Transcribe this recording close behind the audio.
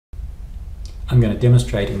I'm going to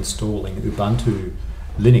demonstrate installing Ubuntu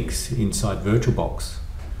Linux inside VirtualBox.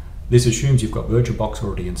 This assumes you've got VirtualBox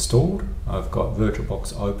already installed. I've got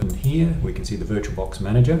VirtualBox open here. We can see the VirtualBox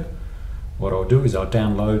manager. What I'll do is I'll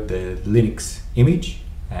download the Linux image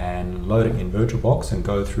and load it in VirtualBox and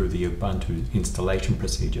go through the Ubuntu installation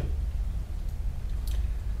procedure.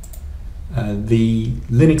 The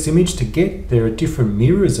Linux image to get, there are different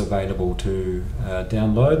mirrors available to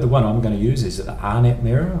download. The one I'm going to use is the RNet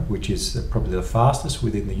mirror, which is probably the fastest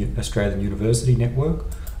within the Australian University network.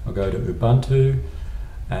 I'll go to Ubuntu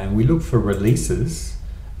and we look for releases,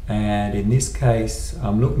 and in this case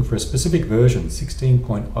I'm looking for a specific version,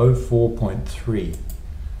 16.04.3,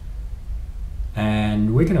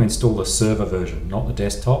 and we're going to install the server version, not the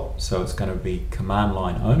desktop, so it's going to be command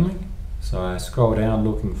line only. So I scroll down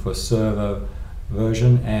looking for server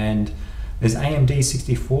version, and there's AMD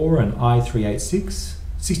 64 and i386.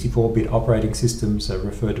 64-bit operating systems are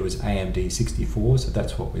referred to as AMD 64, so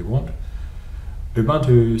that's what we want.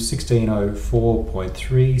 Ubuntu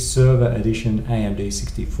 16.04.3 server edition AMD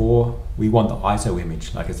 64. We want the ISO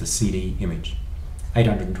image, like it's a CD image.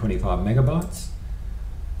 825 megabytes.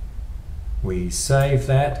 We save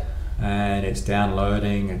that and it's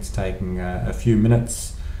downloading. It's taking a few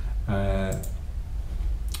minutes. I've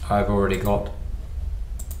already got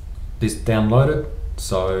this downloaded,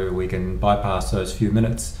 so we can bypass those few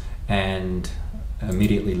minutes and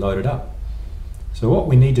immediately load it up. So what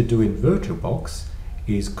we need to do in VirtualBox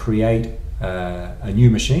is create a new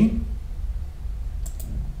machine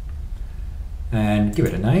and give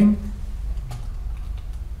it a name.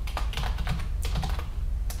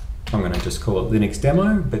 I'm going to just call it Linux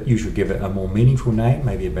Demo, but you should give it a more meaningful name,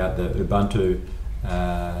 maybe about the Ubuntu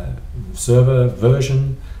server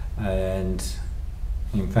version. And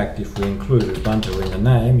in fact, if we include Ubuntu in the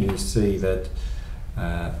name, you see that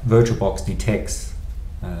VirtualBox detects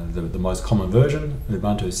the most common version,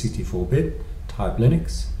 Ubuntu 64-bit, type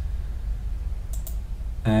Linux.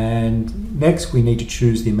 And next we need to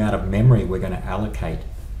choose the amount of memory we're going to allocate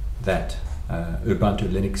that Ubuntu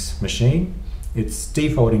Linux machine. It's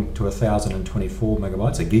defaulting to 1024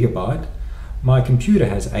 megabytes, a gigabyte. My computer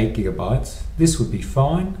has 8 gigabytes. This would be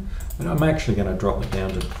fine, but I'm actually going to drop it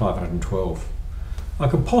down to 512. I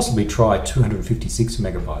could possibly try 256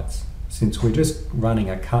 megabytes. Since we're just running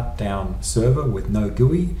a cut down server with no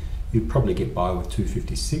GUI, you'd probably get by with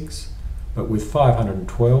 256, but with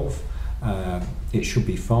 512 it should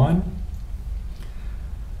be fine.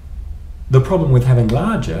 The problem with having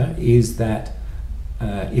larger is that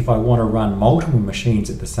if I want to run multiple machines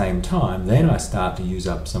at the same time, then I start to use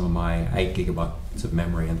up some of my 8 gigabytes of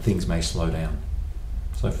memory and things may slow down.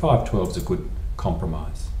 So 512 is a good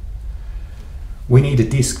compromise. We need a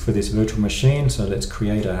disk for this virtual machine, so let's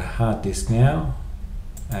create a hard disk now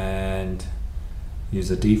and use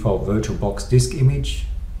the default VirtualBox disk image.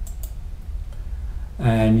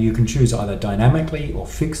 And you can choose either dynamically or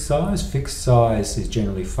fixed size. Fixed size is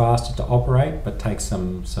generally faster to operate but takes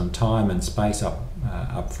some time and space up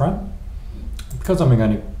front. Because I'm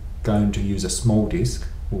going to use a small disk,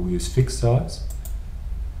 we'll use fixed size.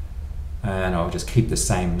 And I'll just keep the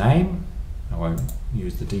same name. I won't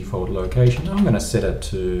use the default location. I'm going to set it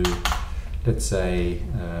to, let's say,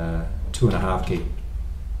 2.5 gig.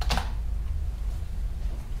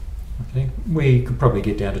 Okay, we could probably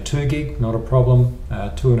get down to 2 gig, not a problem.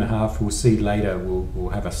 2.5, we'll see later, we'll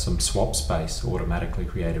have some swap space automatically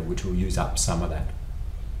created, which will use up some of that.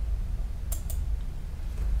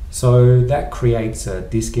 So that creates a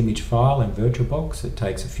disk image file in VirtualBox. It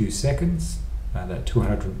takes a few seconds, that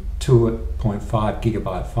 2.5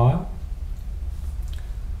 gigabyte file.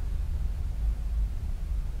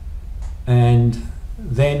 And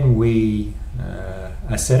then we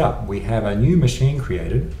are set up. We have a new machine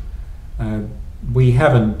created. We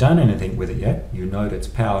haven't done anything with it yet. You note it's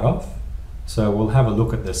powered off. So we'll have a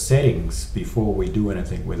look at the settings before we do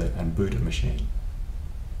anything with it and boot a machine.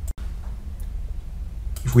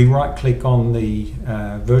 If we right click on the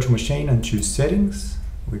virtual machine and choose settings,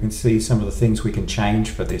 we can see some of the things we can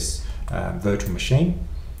change for this virtual machine.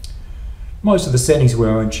 Most of the settings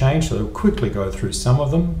were unchanged, so we'll quickly go through some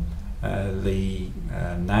of them. The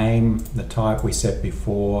name, the type we set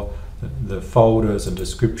before, the folders and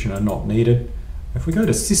description are not needed. If we go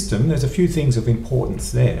to system, there's a few things of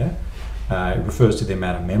importance there. It refers to the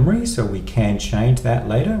amount of memory, so we can change that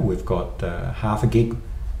later. We've got half a gig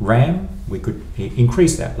RAM. We could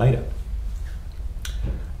increase that later.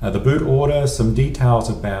 The boot order, some details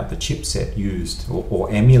about the chipset used or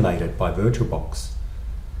emulated by VirtualBox.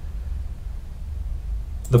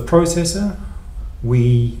 The processor,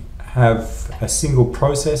 we have a single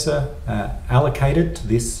processor allocated to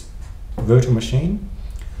this virtual machine.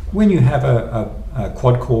 When you have a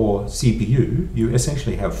quad-core CPU, you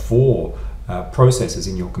essentially have 4 processors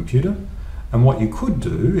in your computer, and what you could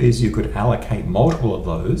do is you could allocate multiple of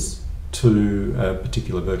those to a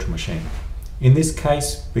particular virtual machine. In this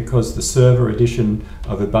case, because the server edition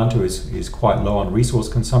of Ubuntu is quite low on resource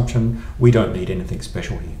consumption, we don't need anything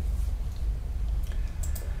special here.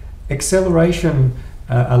 Acceleration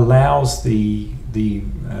allows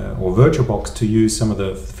or VirtualBox to use some of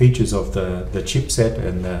the features of the chipset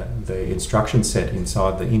and the instruction set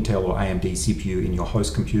inside the Intel or AMD CPU in your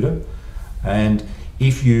host computer. And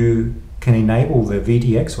if you can enable the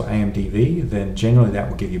VTX or AMDV, then generally that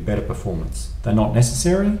will give you better performance. They're not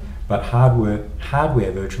necessary, but hardware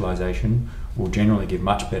virtualization will generally give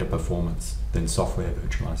much better performance than software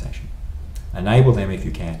virtualization. Enable them if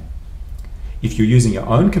you can. If you're using your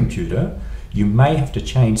own computer, you may have to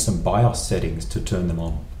change some BIOS settings to turn them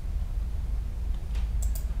on.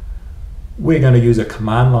 We're going to use a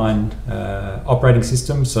command line operating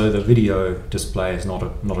system, so the video display is not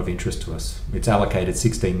of interest to us. It's allocated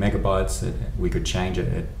 16 megabytes. We could change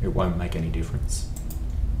it. It won't make any difference.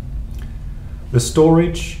 The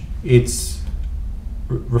storage, it's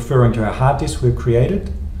referring to our hard disk we've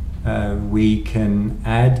created. We can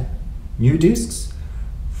add new disks.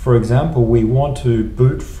 For example, we want to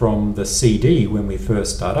boot from the CD when we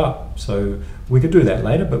first start up. So we could do that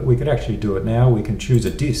later, but we could actually do it now. We can choose a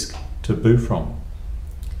disk to boot from.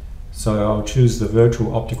 So I'll choose the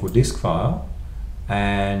virtual optical disk file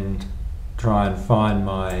and try and find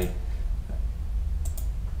my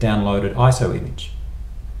downloaded ISO image.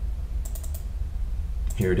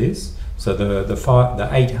 Here it is. So the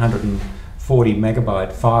 840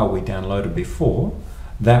 megabyte file we downloaded before,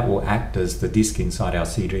 that will act as the disk inside our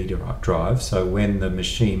CD drive. So when the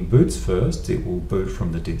machine boots first, it will boot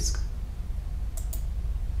from the disk.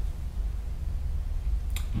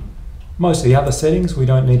 Most of the other settings we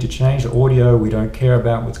don't need to change. The audio we don't care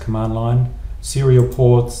about with command line. Serial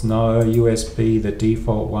ports, no. USB, the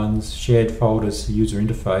default ones. Shared folders, user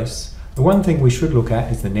interface. The one thing we should look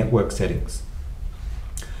at is the network settings.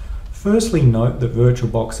 Firstly, note that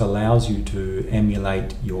VirtualBox allows you to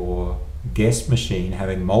emulate your guest machine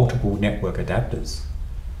having multiple network adapters.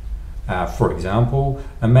 For example,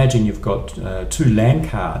 imagine you've got 2 LAN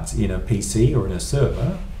cards in a PC or in a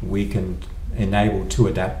server. We can enable 2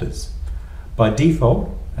 adapters. By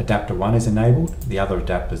default, adapter 1 is enabled, the other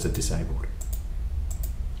adapters are disabled.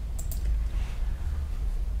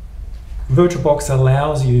 VirtualBox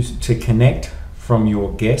allows you to connect from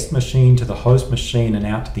your guest machine to the host machine and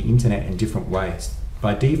out to the internet in different ways.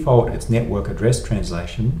 By default, it's network address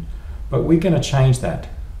translation, but we're going to change that.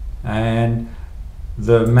 And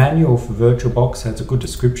the manual for VirtualBox has a good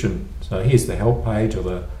description. So here's the help page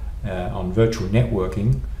on virtual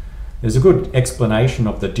networking. There's a good explanation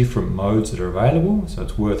of the different modes that are available, so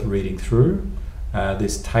it's worth reading through.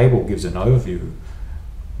 This table gives an overview.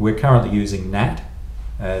 We're currently using NAT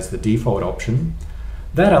as the default option.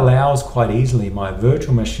 That allows quite easily my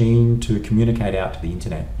virtual machine to communicate out to the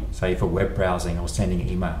internet, say for web browsing or sending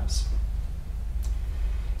emails.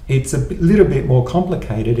 It's a little bit more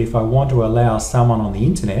complicated if I want to allow someone on the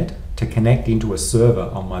internet to connect into a server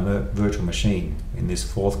on my virtual machine in this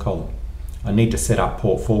 4th column. I need to set up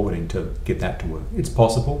port forwarding to get that to work. It's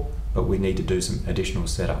possible, but we need to do some additional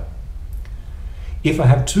setup. If I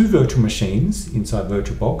have 2 virtual machines inside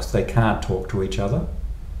VirtualBox, they can't talk to each other.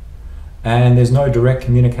 And there's no direct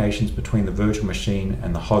communications between the virtual machine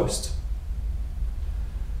and the host.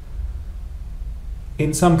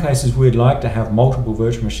 In some cases, we'd like to have multiple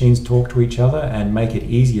virtual machines talk to each other and make it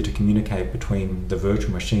easier to communicate between the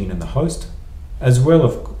virtual machine and the host, as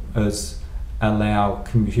well as allow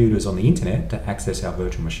computers on the internet to access our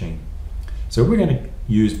virtual machine. So we're going to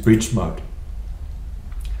use bridge mode.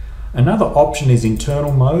 Another option is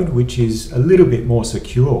internal mode, which is a little bit more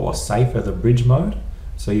secure or safer than bridge mode.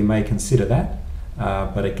 So you may consider that,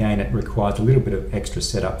 but again, it requires a little bit of extra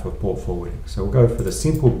setup for port forwarding. So we'll go for the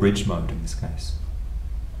simple bridge mode in this case.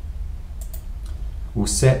 We'll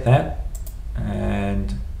set that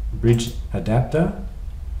and bridge adapter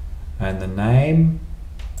and the name.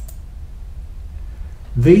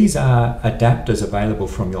 These are adapters available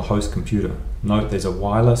from your host computer. Note there's a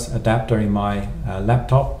wireless adapter in my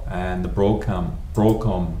laptop and the Broadcom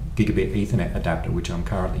Gigabit Ethernet adapter, which I'm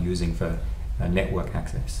currently using for network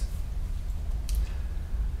access.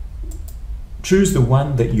 Choose the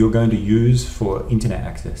one that you're going to use for internet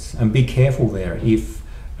access, and be careful there. If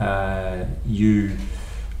you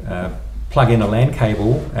plug in a LAN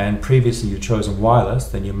cable and previously you've chosen wireless,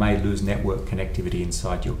 then you may lose network connectivity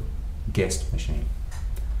inside your guest machine.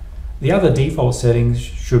 The other default settings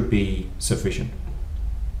should be sufficient.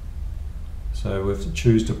 So we've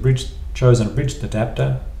chosen a bridged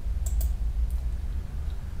adapter.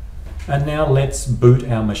 And now let's boot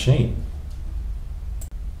our machine.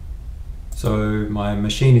 So my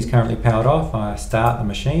machine is currently powered off. I start the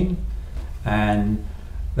machine and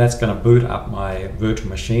that's going to boot up my virtual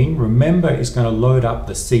machine. Remember, it's going to load up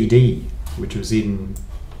the CD which was in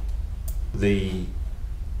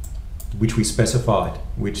which we specified,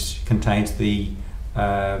 which contains the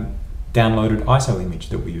downloaded ISO image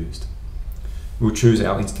that we used. We'll choose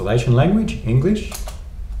our installation language, English.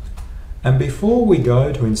 And before we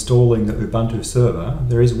go to installing the Ubuntu server,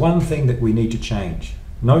 there is one thing that we need to change.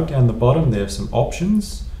 Note down the bottom there are some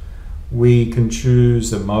options. We can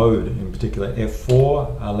choose a mode, in particular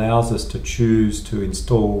F4 allows us to choose to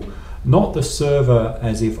install not the server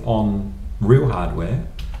as if on real hardware,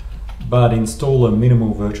 but install a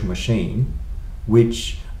minimal virtual machine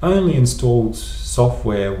which only installs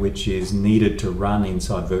software which is needed to run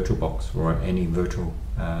inside VirtualBox or any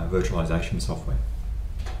virtualization software.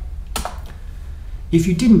 If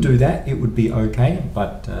you didn't do that, it would be okay,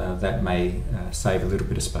 but that may save a little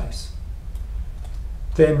bit of space.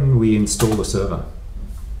 Then we install the server.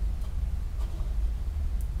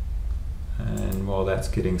 And while that's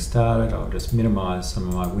getting started, I'll just minimize some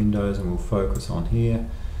of my windows and we'll focus on here.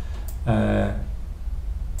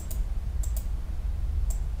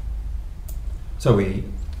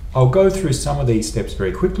 I'll go through some of these steps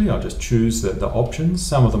very quickly. I'll just choose the options.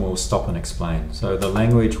 Some of them will stop and explain. So the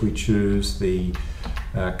language we choose, the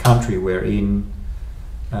country we're in,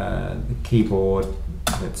 the keyboard,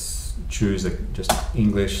 let's choose just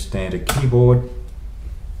English standard keyboard.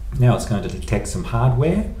 Now it's going to detect some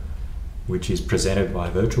hardware which is presented by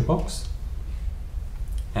VirtualBox,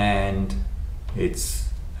 and it's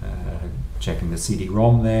checking the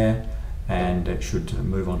CD-ROM there, and it should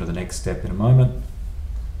move on to the next step in a moment.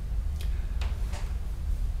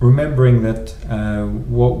 Remembering that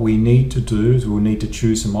what we need to do is we'll need to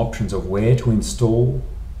choose some options of where to install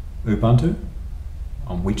Ubuntu,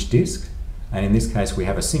 on which disk, and in this case we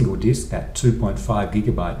have a single disk, that 2.5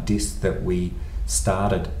 gigabyte disk that we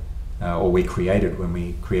started or we created when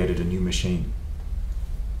we created a new machine.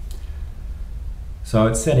 So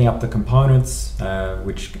it's setting up the components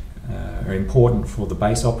which are important for the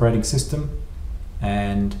base operating system,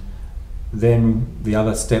 and then the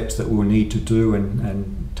other steps that we'll need to do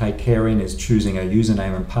and take care in is choosing a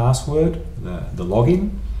username and password, the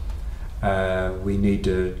login. We need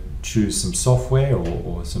to choose some software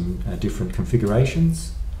or some different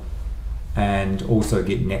configurations, and also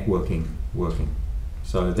get networking working.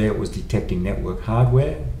 So there it was detecting network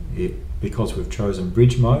hardware. Because we've chosen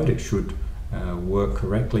bridge mode, it should work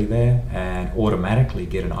correctly there and automatically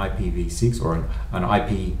get an IPv6 or an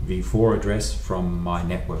IPv4 address from my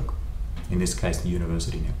network, in this case the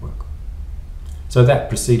university network. So that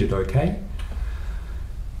proceeded okay.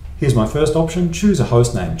 Here's my first option, choose a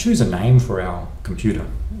host name. Choose a name for our computer.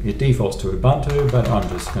 It defaults to Ubuntu, but I'm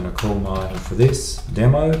just going to call mine for this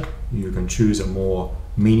demo. You can choose a more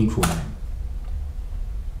meaningful name.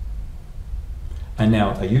 And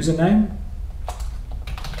now a username,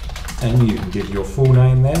 and you can give your full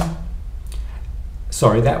name there.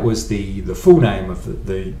 Sorry, that was the full name of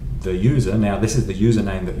the user. Now this is the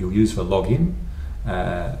username that you'll use for login.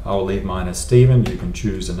 I'll leave mine as Stephen. You can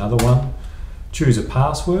choose another one. Choose a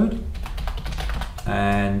password,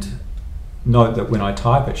 and note that when I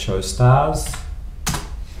type it shows stars.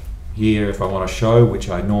 Here, if I want to show, which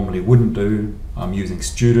I normally wouldn't do, I'm using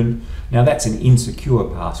student. Now that's an insecure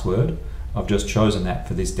password. I've just chosen that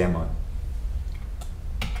for this demo.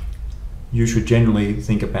 You should generally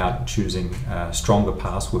think about choosing stronger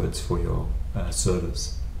passwords for your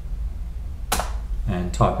servers.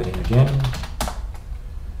 And type it in again.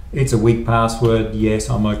 It's a weak password. Yes,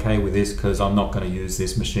 I'm okay with this because I'm not going to use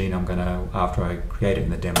this machine. I'm going to, after I create it in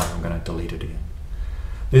the demo, I'm going to delete it again.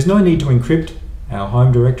 There's no need to encrypt our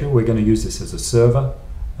home directory. We're going to use this as a server,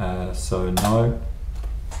 so no.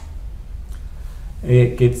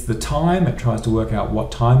 It gets the time, it tries to work out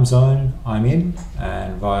what time zone I'm in,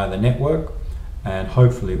 and via the network, and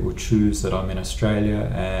hopefully it will choose that I'm in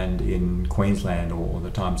Australia and in Queensland, or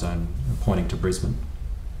the time zone pointing to Brisbane.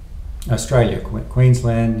 Australia,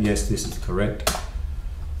 Queensland, yes, this is correct.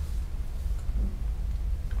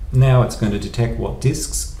 Now it's going to detect what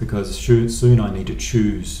disks, because soon I need to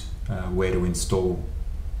choose where to install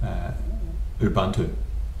Ubuntu.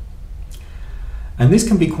 And this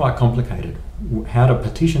can be quite complicated, how to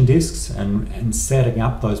partition disks and setting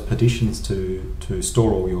up those partitions to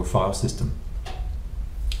store all your file system.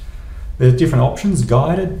 There's different options.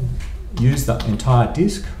 Guided, use the entire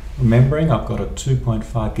disk. Remembering I've got a 2.5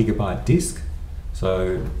 gigabyte disk,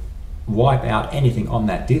 so wipe out anything on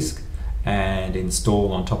that disk and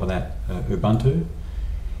install on top of that Ubuntu.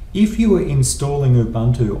 If you are installing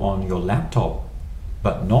Ubuntu on your laptop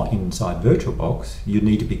but not inside VirtualBox, you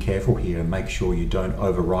need to be careful here and make sure you don't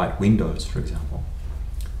overwrite Windows, for example.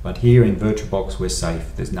 But here in VirtualBox we're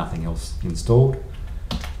safe, there's nothing else installed.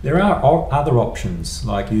 There are other options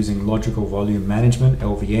like using logical volume management,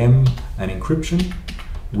 LVM, and encryption,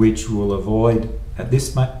 which we'll avoid at this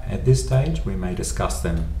stage. We may discuss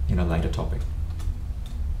them in a later topic.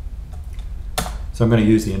 So I'm going to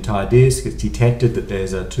use the entire disk. It's detected that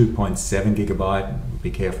there's a 2.7 gigabyte. Be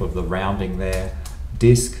careful of the rounding there.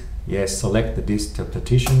 Disk, yes, select the disk to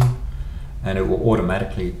partition, and it will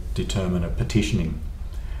automatically determine a partitioning.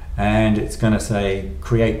 And it's going to say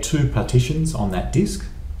create 2 partitions on that disk,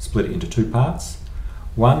 split it into 2 parts.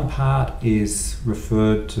 One part is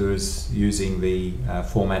referred to as using the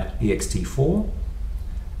format ext4,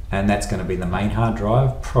 and that's going to be the main hard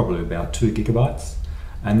drive, probably about 2 gigabytes.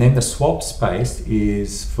 And then the swap space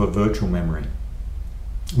is for virtual memory.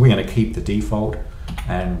 We're going to keep the default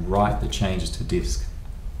and write the changes to disk.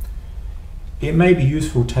 It may be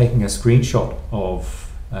useful taking a screenshot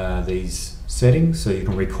of these settings so you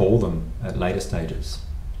can recall them at later stages.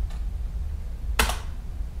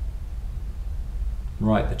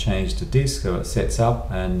 Write the change to disk so it sets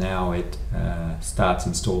up, and now it starts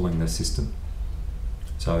installing the system.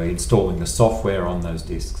 So installing the software on those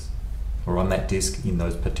disks, or on that disk in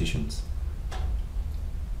those partitions.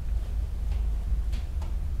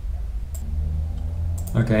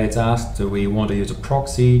 Okay, it's asked, do we want to use a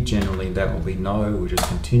proxy? Generally that will be no, we'll just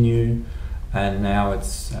continue. And now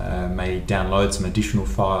it's may download some additional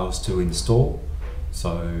files to install.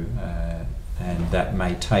 So, and that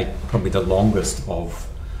may take probably the longest of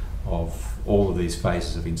all of these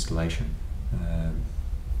phases of installation.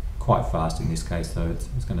 Quite fast in this case though,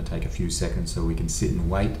 it's going to take a few seconds so we can sit and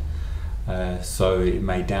wait. So it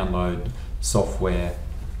may download software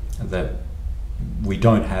that we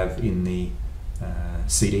don't have in the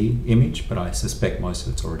CD image, but I suspect most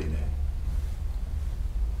of it's already there.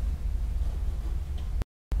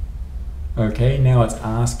 Okay, now it's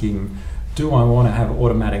asking, do I want to have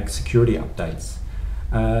automatic security updates?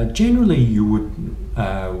 Generally you would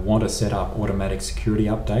want to set up automatic security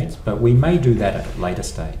updates, but we may do that at a later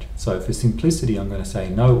stage. So for simplicity I'm going to say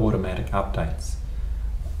no automatic updates.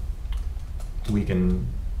 We can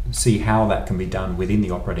see how that can be done within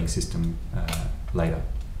the operating system later.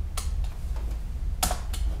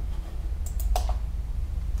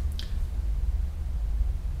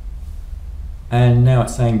 And now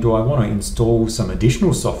it's saying, do I want to install some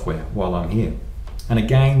additional software while I'm here? And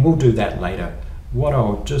again, we'll do that later. What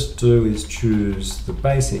I'll just do is choose the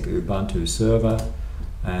basic Ubuntu server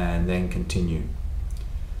and then continue.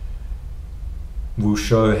 We'll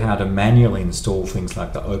show how to manually install things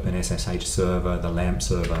like the OpenSSH server, the LAMP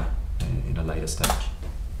server in a later stage.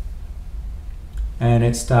 And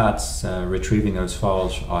it starts retrieving those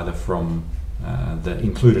files either from the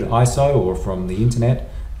included ISO or from the internet,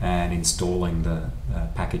 and installing the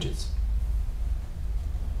packages.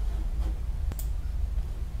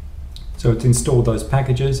 So it's installed those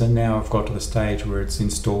packages, and now I've got to the stage where it's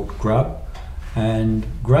installed Grub. And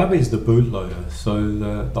Grub is the bootloader. So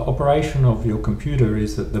the operation of your computer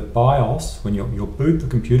is that the BIOS, when you boot the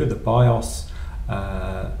computer, the BIOS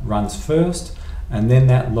runs first, and then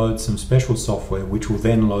that loads some special software which will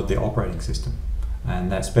then load the operating system.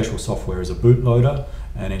 And that special software is a bootloader,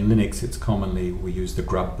 and in Linux it's commonly we use the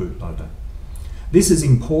Grub bootloader. This is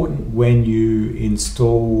important when you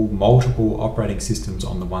install multiple operating systems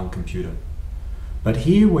on the one computer. But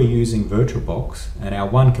here we're using VirtualBox, and our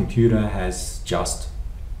one computer has just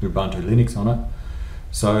Ubuntu Linux on it,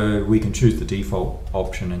 so we can choose the default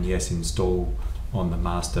option and yes, install on the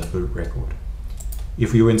master boot record.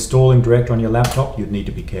 If you're installing direct on your laptop, you'd need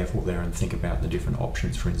to be careful there and think about the different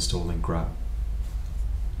options for installing Grub.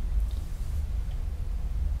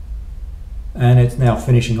 And it's now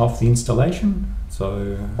finishing off the installation,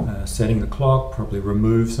 so setting the clock, probably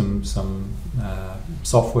remove some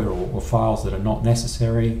software or files that are not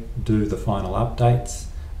necessary, do the final updates,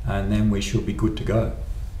 and then we should be good to go.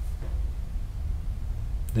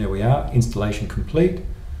 There we are, installation complete.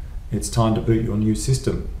 It's time to boot your new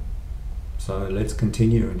system. So let's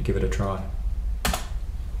continue and give it a try.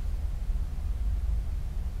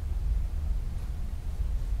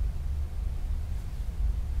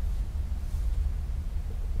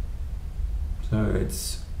 So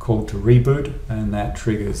it's called to reboot, and that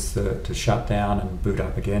triggers to shut down and boot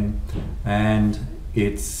up again. And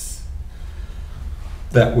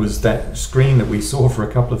that screen that we saw for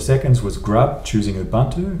a couple of seconds was Grub choosing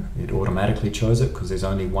Ubuntu. It automatically chose it because there's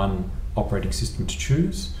only one operating system to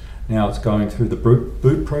choose. Now it's going through the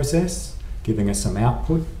boot process, giving us some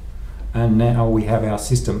output. And now we have our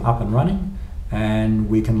system up and running and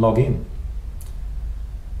we can log in.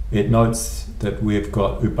 It notes that we've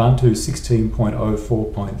got Ubuntu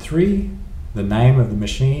 16.04.3. The name of the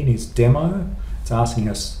machine is demo. It's asking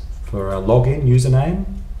us for a login username.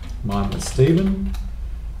 Mine was Stephen.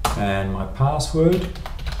 And my password,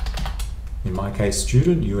 in my case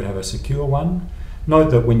student, you would have a secure one.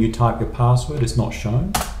 Note that when you type your password, it's not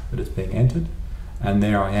shown, but it's being entered. And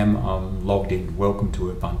there I am, I'm logged in. Welcome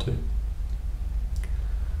to Ubuntu.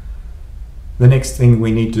 The next thing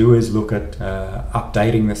we need to do is look at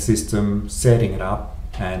updating the system, setting it up,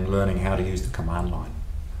 and learning how to use the command line.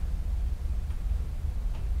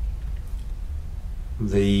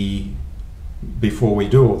 Before we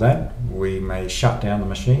do all that, we may shut down the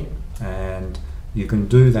machine, and you can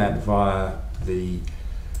do that via the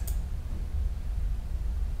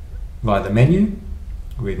menu.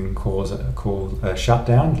 We can call a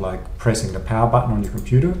shutdown, like pressing the power button on your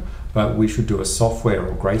computer, but we should do a software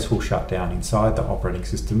or graceful shutdown inside the operating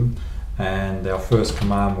system, and our first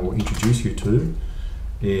command we'll introduce you to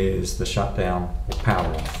is the shutdown or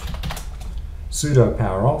power off. Sudo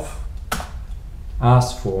power off,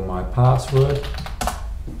 ask for my password,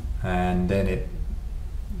 and then it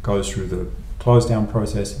goes through the close down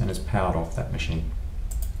process and has powered off that machine.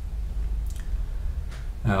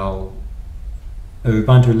 Our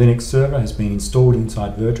Ubuntu Linux server has been installed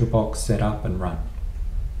inside VirtualBox, set up and run.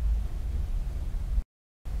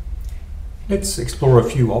 Let's explore a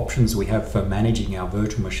few options we have for managing our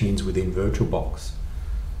virtual machines within VirtualBox.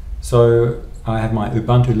 So I have my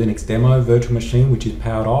Ubuntu Linux demo virtual machine, which is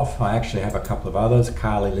powered off. I actually have a couple of others,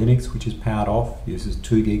 Kali Linux, which is powered off, uses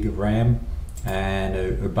 2 gig of RAM, and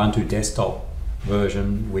a Ubuntu desktop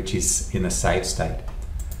version, which is in a save state.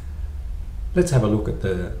 Let's have a look at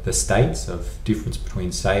the states of difference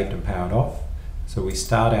between saved and powered off. So we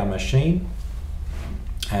start our machine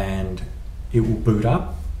and it will boot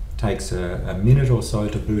up. It takes a minute or so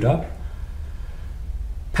to boot up.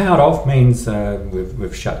 Powered off means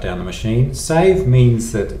we've shut down the machine. Save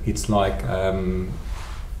means that it's like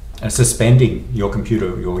suspending your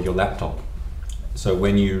computer or your laptop. So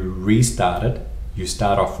when you restart it, you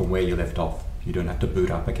start off from where you left off. You don't have to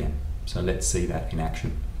boot up again. So let's see that in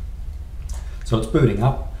action. So it's booting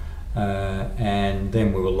up, and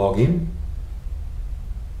then we will log in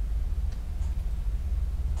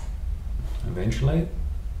eventually.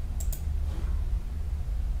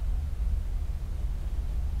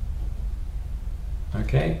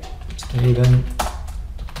 Okay, Stephen,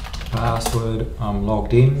 password, I'm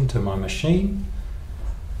logged in to my machine,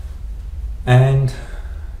 and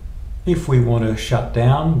if we want to shut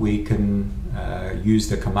down, we can use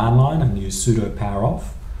the command line and use sudo power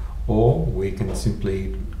off, or we can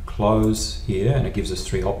simply close here and it gives us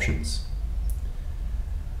 3 options.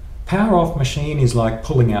 Power off machine is like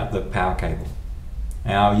pulling out the power cable.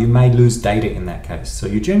 Now you may lose data in that case, so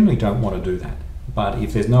you generally don't want to do that. But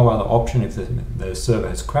if there's no other option, if the server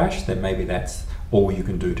has crashed, then maybe that's all you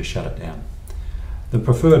can do to shut it down. The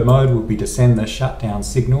preferred mode would be to send the shutdown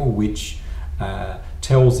signal, which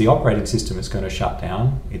tells the operating system it's going to shut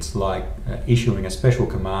down. It's like issuing a special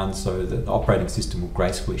command so that the operating system will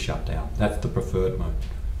gracefully shut down. That's the preferred mode.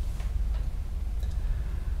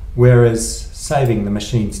 Whereas saving the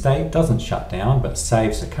machine state doesn't shut down, but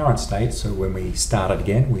saves the current state, so when we start it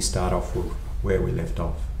again, we start off with where we left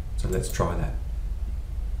off. So let's try that.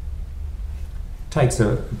 Takes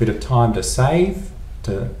a bit of time to save,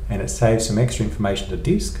 and it saves some extra information to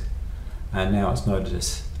disk, and now it's noted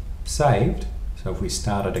as saved. So if we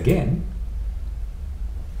start it again,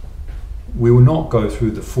 we will not go through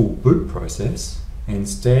the full boot process.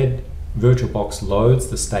 Instead, VirtualBox loads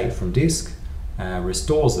the state from disk,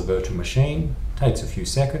 restores the virtual machine, takes a few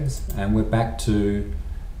seconds, and we're back to,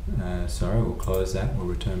 sorry, we'll close that, we'll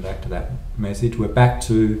return back to that message. We're back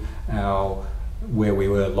to where we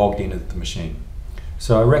were logged in at the machine.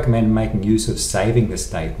 So I recommend making use of saving the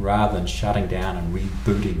state rather than shutting down and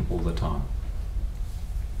rebooting all the time.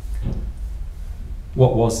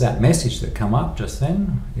 What was that message that come up just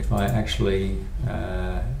then? If I actually,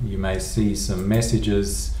 you may see some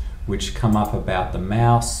messages which come up about the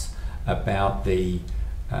mouse, about the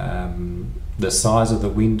size of the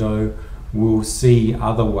window. We'll see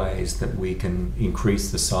other ways that we can increase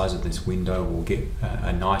the size of this window or get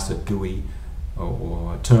a nicer GUI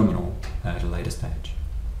or a terminal at a later stage.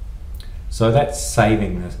 So that's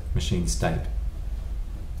saving the machine state.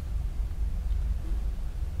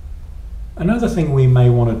 Another thing we may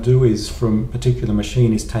want to do is from a particular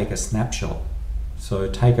machine is take a snapshot. So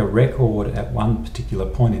take a record at one particular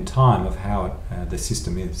point in time of how the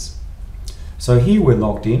system is. So here we're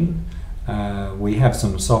logged in. We have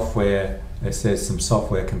some software it says some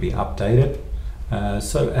software can be updated.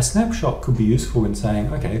 So a snapshot could be useful in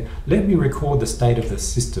saying, okay, let me record the state of the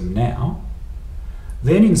system now,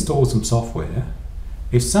 then install some software.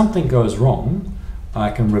 If something goes wrong, I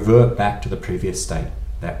can revert back to the previous state,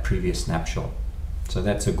 that previous snapshot. So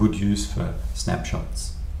that's a good use for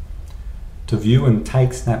snapshots. To view and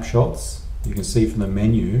take snapshots, you can see from the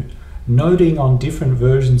menu, noting on different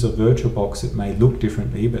versions of VirtualBox it may look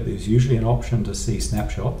differently, but there's usually an option to see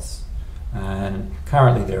snapshots. And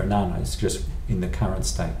currently there are none, it's just in the current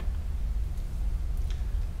state.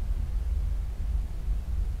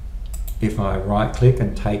 If I right click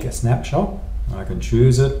and take a snapshot, I can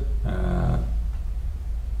choose it,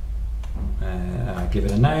 I give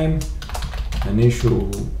it a name, initial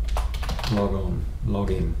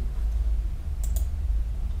login,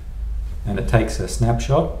 and it takes a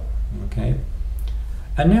snapshot. Okay,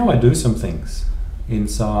 and now I do some things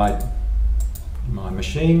inside my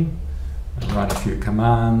machine. I run a few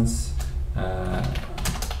commands. I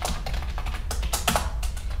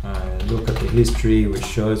look at the history, which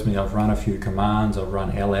shows me I've run a few commands. I've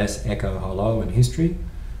run ls, echo, hello, and history.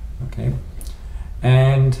 Okay,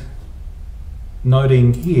 and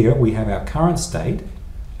noting here we have our current state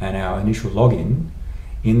and our initial login.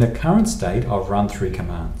 In the current state, I've run 3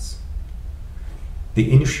 commands. The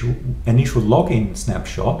initial login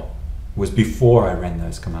snapshot was before I ran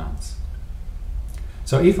those commands.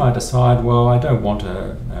 So if I decide, well, I don't want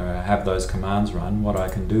to have those commands run, what I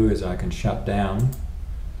can do is I can shut down,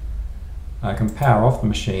 I can power off the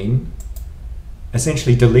machine,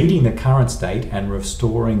 essentially deleting the current state and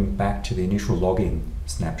restoring back to the initial login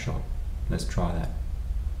snapshot. Let's try that.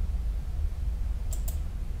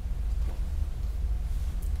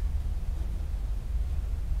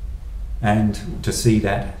 And to see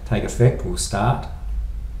that take effect, we'll start.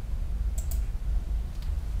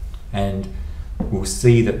 And we'll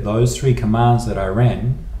see that those 3 commands that I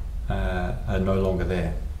ran are no longer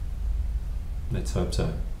there. Let's hope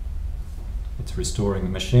so. It's restoring the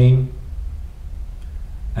machine,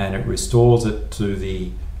 and it restores it to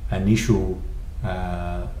the initial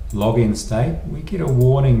login state. We get a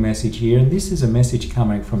warning message here, and this is a message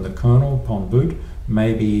coming from the kernel upon boot.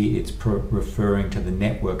 Maybe it's referring to the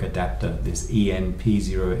network adapter. This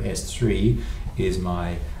ENP0S3 is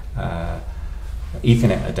my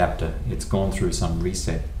Ethernet adapter. It's gone through some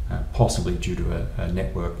reset, possibly due to a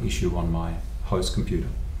network issue on my host computer.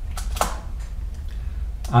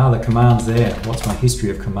 Are the commands there? What's my history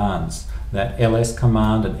of commands? That ls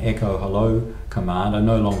command and echo hello command are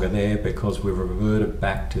no longer there because we've reverted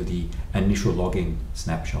back to the initial login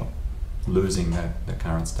snapshot, losing the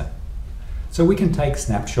current state. So we can take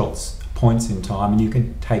snapshots, points in time, and you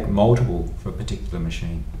can take multiple for a particular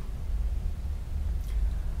machine.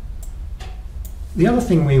 The other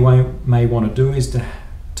thing we may want to do is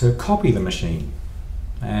to copy the machine,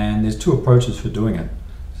 and there's 2 approaches for doing it.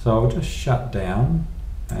 So I'll just shut down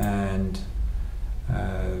and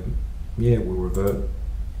yeah, we'll revert.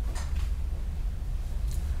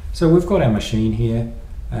 So we've got our machine here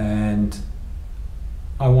and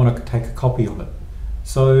I want to take a copy of it.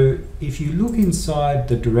 So if you look inside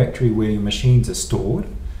the directory where your machines are stored,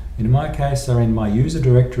 in my case they're in my user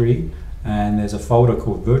directory, and there's a folder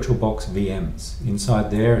called VirtualBox VMs.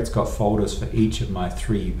 Inside there it's got folders for each of my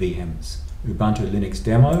 3 VMs. Ubuntu Linux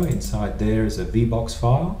demo, inside there is a VBox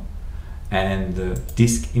file, and the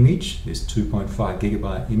disk image, this 2.5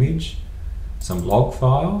 gigabyte image, some log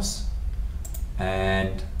files,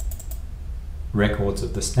 and records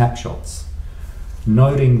of the snapshots.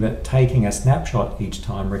 Noting that taking a snapshot each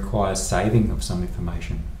time requires saving of some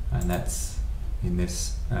information, and that's in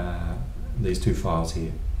this these 2 files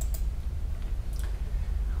here.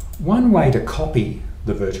 One way to copy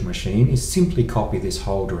the virtual machine is simply copy this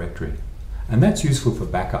whole directory, and that's useful for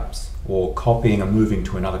backups or copying and moving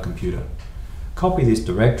to another computer. Copy this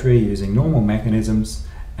directory using normal mechanisms,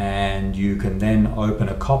 and you can then open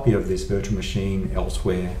a copy of this virtual machine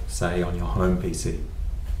elsewhere, say on your home PC.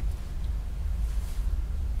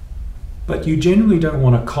 But you generally don't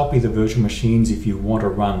want to copy the virtual machines if you want to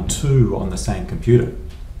run 2 on the same computer.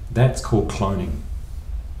 That's called cloning.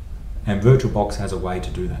 And VirtualBox has a way to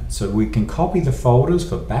do that. So we can copy the folders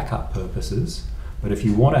for backup purposes, but if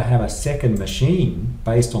you want to have a second machine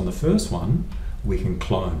based on the first one, we can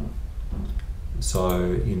clone.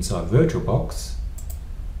 So inside VirtualBox,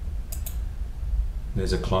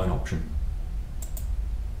 there's a clone option.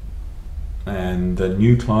 And the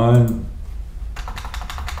new clone,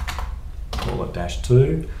 call it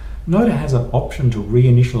 -2. Note it has an option to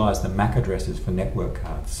reinitialize the MAC addresses for network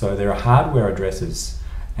cards. So there are hardware addresses,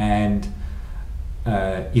 and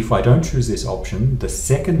if I don't choose this option, the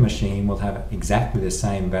second machine will have exactly the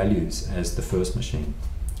same values as the first machine.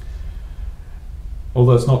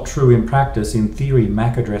 Although it's not true in practice, in theory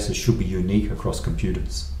MAC addresses should be unique across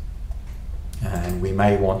computers. And we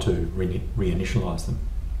may want to reinitialize them,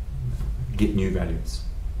 get new values.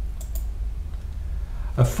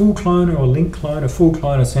 A full clone or a link clone, a full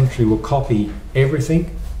clone essentially will copy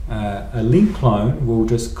everything. A link clone will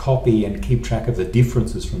just copy and keep track of the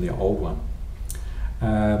differences from the old one.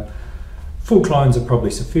 Full clones are probably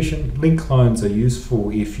sufficient. Link clones are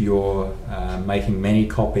useful if you're making many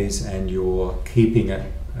copies and you're keeping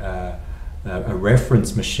a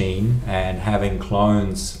reference machine and having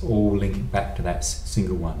clones all linking back to that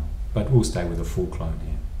single one. But we'll stay with a full clone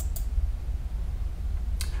here.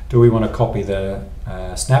 Do we want to copy the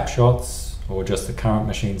snapshots or just the current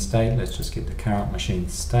machine state? Let's just get the current machine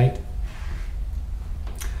state.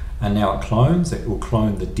 And now it clones. It will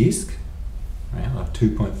clone the disk. Right, a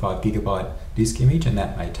 2.5 gigabyte disk image, and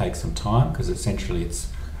that may take some time because essentially it's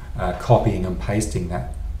copying and pasting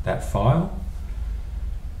that file.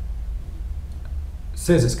 It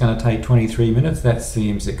says it's going to take 23 minutes. That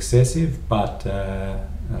seems excessive, but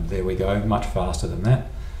there we go, much faster than that.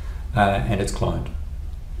 And it's cloned.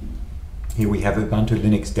 Here we have Ubuntu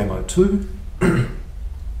Linux Demo 2.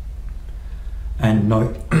 And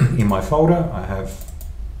note, in my folder I have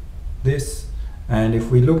this. And if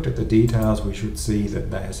we looked at the details, we should see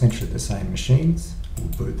that they're essentially the same machines. We'll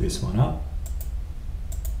boot this one up.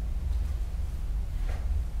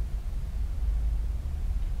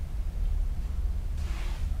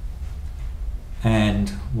 And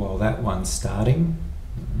while that one's starting,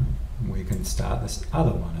 we can start this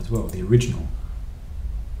other one as well, the original.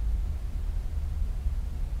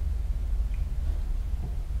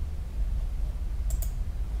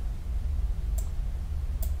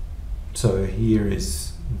 So here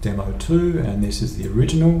is demo 2 and this is the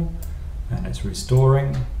original, and it's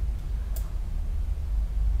restoring.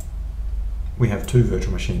 We have two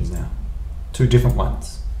virtual machines now, two different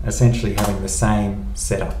ones, essentially having the same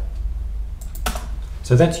setup.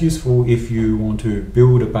 So that's useful if you want to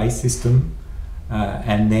build a base system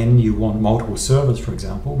and then you want multiple servers, for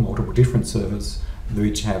example, multiple different servers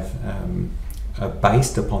which have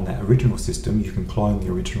based upon that original system. You can clone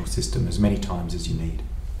the original system as many times as you need.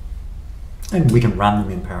 And we can run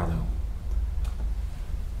them in parallel.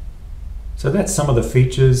 So that's some of the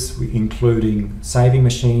features, including saving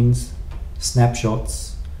machines,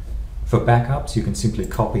 snapshots. For backups, you can simply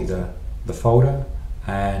copy the folder,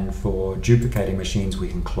 and for duplicating machines, we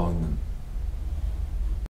can clone them.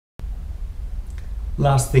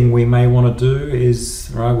 Last thing we may want to do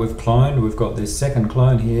is, right, we've cloned, we've got this second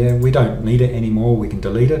clone here. We don't need it anymore, we can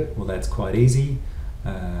delete it. Well, that's quite easy.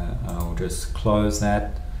 I'll just close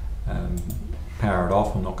that. Power it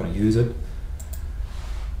off, I'm not going to use it.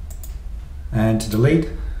 And to delete,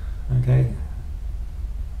 okay,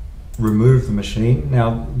 remove the machine.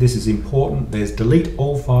 Now this is important, there's delete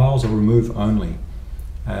all files or remove only.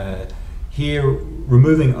 Here,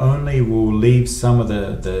 removing only will leave some of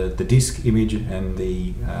the disk image and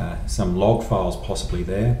some log files possibly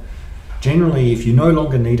there. Generally, if you no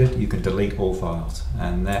longer need it, you can delete all files,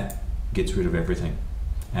 and that gets rid of everything.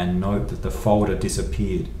 And note that the folder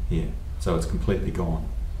disappeared here, so it's completely gone.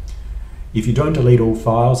 If you don't delete all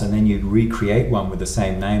files and then you recreate one with the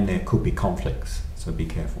same name, there could be conflicts, so be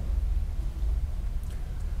careful.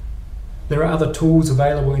 There are other tools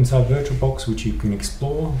available inside VirtualBox which you can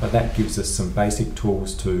explore, but that gives us some basic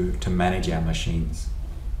tools to manage our machines.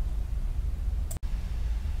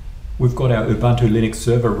 We've got our Ubuntu Linux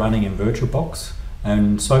server running in VirtualBox.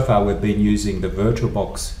 And so far we've been using the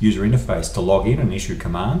VirtualBox user interface to log in and issue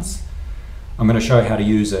commands. I'm going to show how to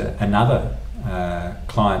use another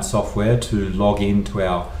client software to log into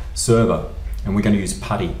our server, and we're going to use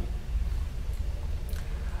PuTTY.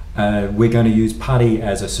 We're going to use PuTTY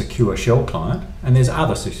as a secure shell client, and there's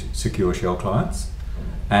other secure shell clients.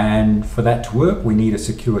 And for that to work, we need a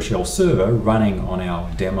secure shell server running on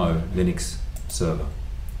our demo Linux server.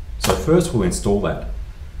 So first we'll install that.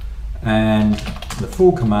 And the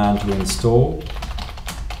full command to install,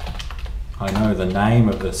 I know the name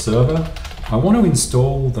of the server. I want to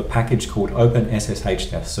install the package called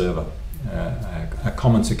OpenSSH-server, a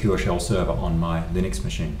common secure shell server on my Linux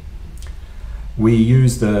machine. We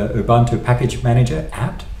use the Ubuntu Package Manager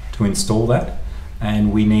apt to install that,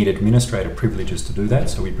 and we need administrator privileges to do that.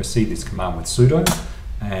 So we proceed this command with sudo,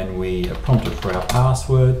 and we prompt it for our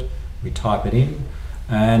password, we type it in,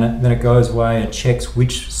 and then it goes away and checks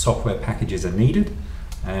which software packages are needed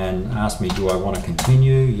and asks me, do I want to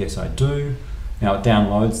continue? Yes, I do. Now it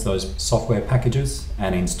downloads those software packages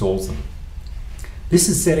and installs them. This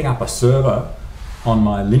is setting up a server on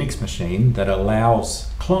my Linux machine that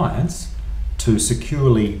allows clients to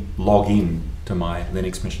securely log in to my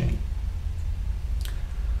Linux machine.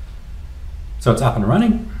 So it's up and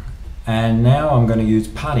running, and now I'm going to use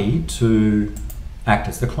PuTTY to act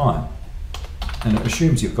as the client. And it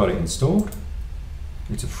assumes you've got it installed.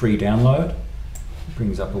 It's a free download. It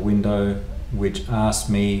brings up a window which asks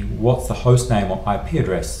me what's the host name or IP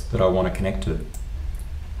address that I want to connect to.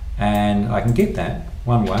 And I can get that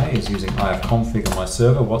one way is using ifconfig on my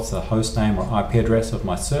server. What's the host name or IP address of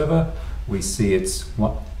my server? We see it's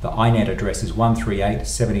what the inet address is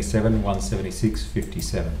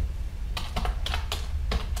 138.77.176.57.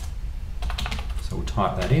 So we'll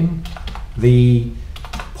type that in. The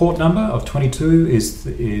port number of 22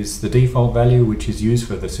 is the default value which is used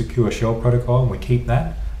for the secure shell protocol, and we keep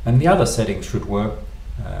that. And the other settings should work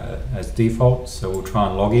as default, so we'll try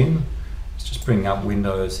and log in. Let's just bring up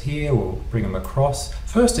Windows here, we'll bring them across.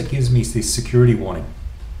 First it gives me this security warning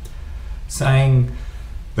saying,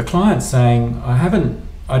 the client's saying, I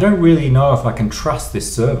don't really know if I can trust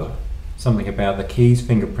this server. Something about the keys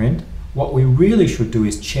fingerprint. What we really should do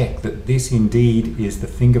is check that this indeed is the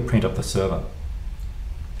fingerprint of the server,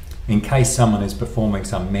 in case someone is performing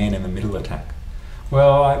some man-in-the-middle attack.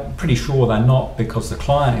 Well, I'm pretty sure they're not, because the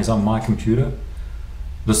client is on my computer.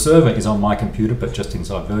 The server is on my computer, but just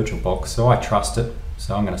inside VirtualBox, so I trust it.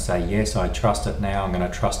 So I'm going to say, yes, I trust it now, I'm going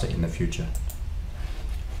to trust it in the future.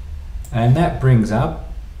 And that brings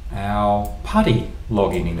up our PuTTY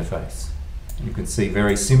login interface. You can see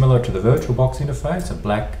very similar to the VirtualBox interface, a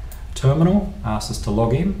black terminal asks us to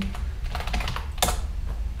log in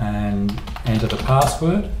and enter the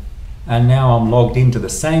password. And now I'm logged into the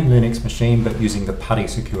same Linux machine but using the PuTTY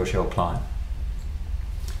Secure Shell client.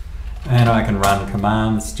 And I can run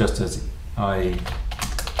commands just as I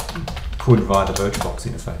could via the VirtualBox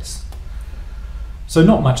interface. So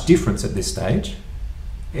not much difference at this stage,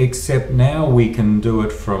 except now we can do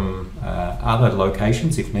it from other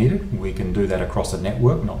locations if needed. We can do that across a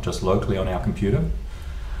network, not just locally on our computer.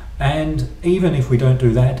 And even if we don't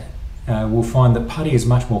do that, we'll find that PuTTY is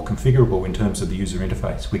much more configurable in terms of the user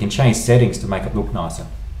interface. We can change settings to make it look nicer.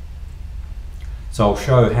 So I'll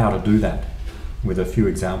show how to do that with a few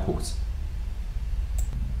examples.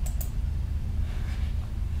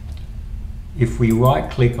 If we right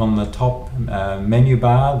click on the top menu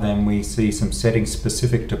bar, then we see some settings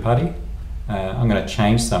specific to PuTTY. I'm going to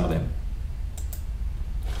change some of them.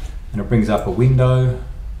 And it brings up a window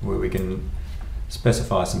where we can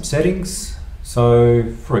specify some settings.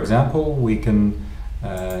 So, for example, we can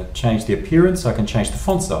change the appearance. I can change the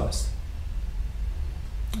font size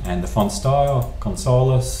and the font style,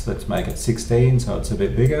 Consolis. Let's make it 16 so it's a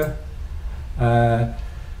bit bigger.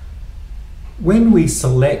 When we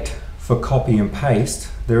select for copy and paste,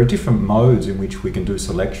 there are different modes in which we can do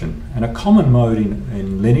selection. And a common mode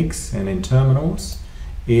in Linux and in terminals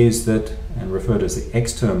is that, and referred as the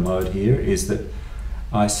Xterm mode here, is that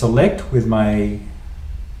I select with my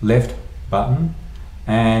left button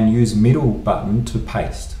and use middle button to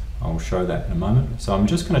paste. I'll show that in a moment. So I'm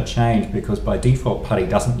just going to change, because by default PuTTY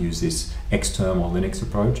doesn't use this Xterm or Linux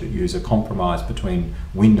approach. It uses a compromise between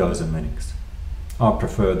Windows and Linux. I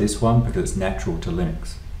prefer this one because it's natural to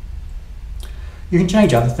Linux. You can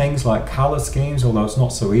change other things like color schemes, although it's not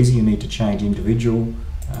so easy. You need to change individual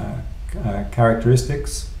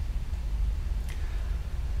characteristics.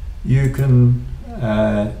 You can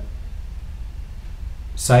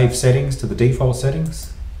save settings to the default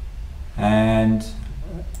settings and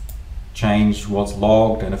change what's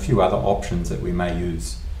logged and a few other options that we may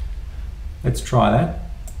use. Let's try that.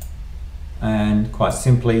 And quite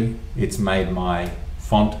simply, it's made my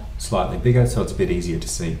font slightly bigger so it's a bit easier to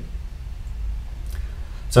see.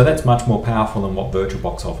 So that's much more powerful than what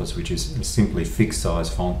VirtualBox offers, which is simply fixed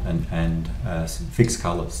size font and fixed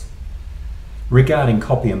colors. Regarding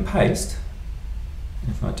copy and paste,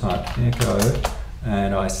 if I type echo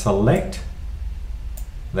and I select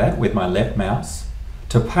that with my left mouse,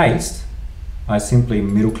 to paste, I simply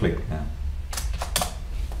middle click now.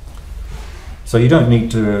 So you don't need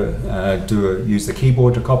to use the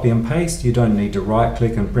keyboard to copy and paste. You don't need to right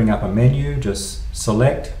click and bring up a menu. Just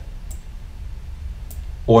select,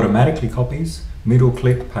 automatically copies, middle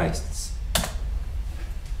click pastes.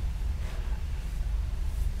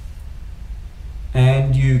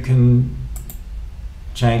 And you can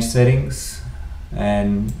change settings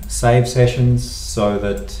and save sessions so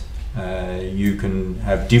that you can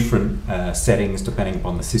have different settings depending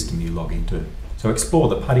upon the system you log into. So explore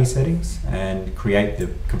the PuTTY settings and create the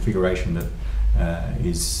configuration that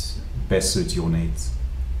best suits your needs.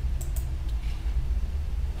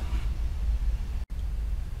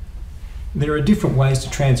 There are different ways to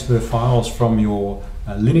transfer files from your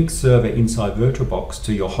Linux server inside VirtualBox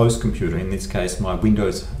to your host computer, in this case my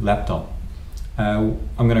Windows laptop. I'm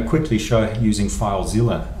going to quickly show using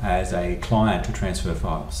FileZilla as a client to transfer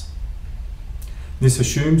files. This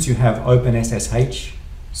assumes you have OpenSSH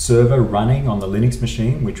server running on the Linux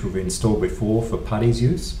machine, which we've installed before for PuTTY's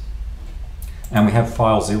use. And we have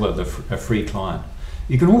FileZilla, a free client.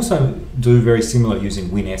 You can also do very similar using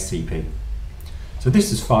WinSCP. So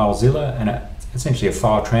this is FileZilla, and it's essentially a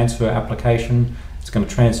file transfer application. It's going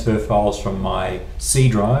to transfer files from my C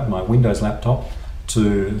drive, my Windows laptop,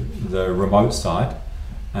 to the remote site.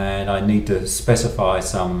 And I need to specify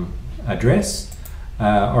some address,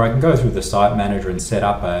 or I can go through the site manager and set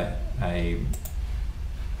up a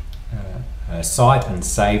site and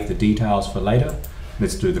save the details for later.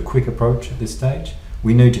 Let's do the quick approach at this stage.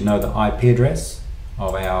 We need to know the IP address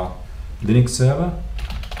of our Linux server.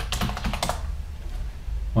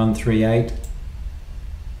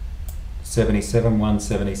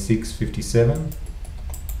 138.77.176.57.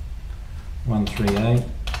 138.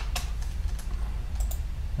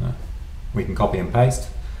 We can copy and paste.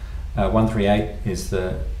 138 is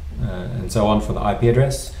the and so on for the IP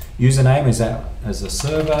address. Username is as a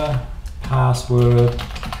server. Password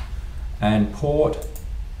and port.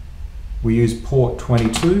 We use port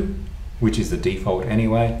 22, which is the default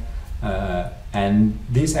anyway. And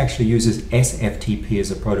this actually uses SFTP as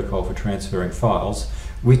a protocol for transferring files,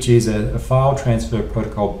 which is a file transfer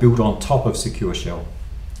protocol built on top of Secure Shell.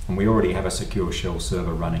 And we already have a Secure Shell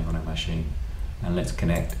server running on our machine. And let's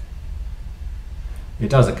connect. It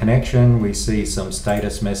does a connection. We see some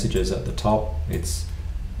status messages at the top. It's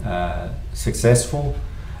successful.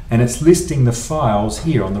 And it's listing the files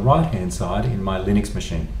here on the right hand side in my Linux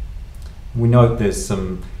machine. We note there's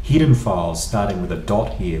some hidden files starting with a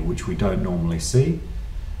dot here, which we don't normally see.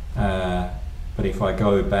 But if I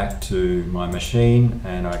go back to my machine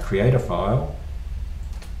and I create a file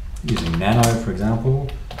using nano, for example,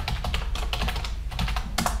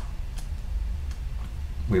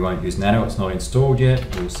 we won't use nano, it's not installed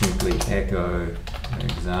yet. We'll simply echo an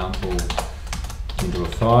example into a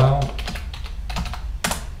file.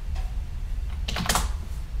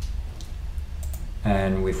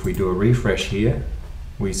 And if we do a refresh here,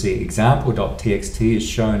 we see example.txt is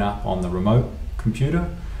shown up on the remote computer,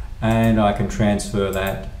 and I can transfer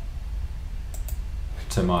that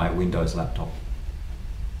to my Windows laptop.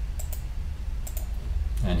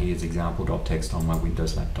 And here's example.txt on my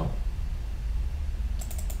Windows laptop.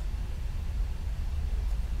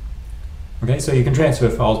 Okay, so you can transfer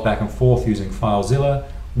files back and forth using FileZilla.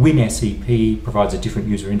 WinSCP provides a different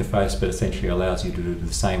user interface, but essentially allows you to do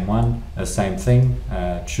the same thing.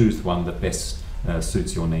 Choose the one that best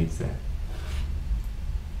suits your needs there.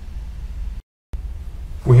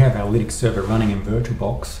 We have our Linux server running in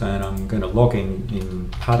VirtualBox, and I'm going to log in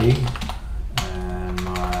PuTTY and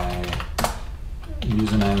my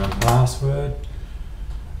username and password.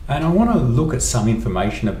 And I want to look at some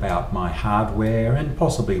information about my hardware and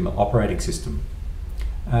possibly my operating system.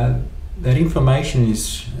 That information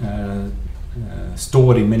is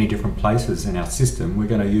stored in many different places in our system. We're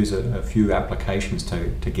going to use a few applications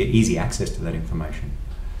to get easy access to that information.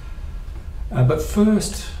 But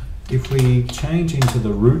first, if we change into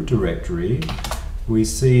the root directory, we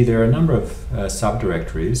see there are a number of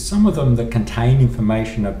subdirectories. Some of them that contain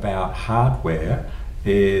information about hardware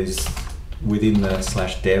is within the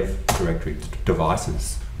 /dev directory,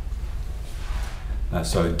 devices.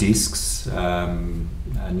 So disks,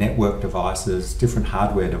 network devices, different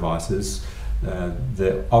hardware devices,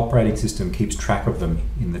 the operating system keeps track of them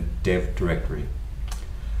in the dev directory.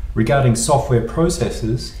 Regarding software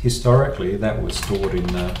processes, historically that was stored in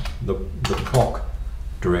the proc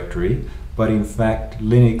directory, but in fact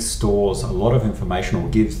Linux stores a lot of information, or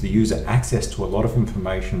gives the user access to a lot of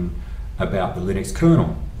information about the Linux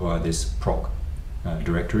kernel via this proc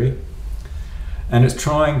directory. And it's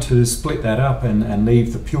trying to split that up and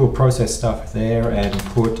leave the pure process stuff there and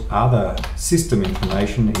put other system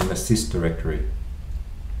information in the sys directory.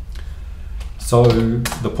 So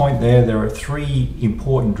the point there are three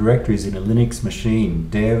important directories in a Linux machine: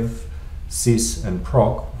 dev, sys and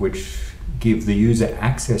proc, which give the user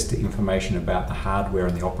access to information about the hardware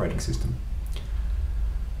and the operating system.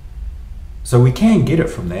 So we can get it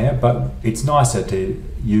from there, but it's nicer to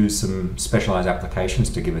use some specialized applications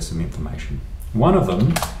to give us some information. One of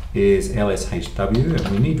them is LSHW, and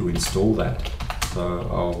we need to install that. So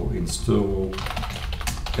I'll install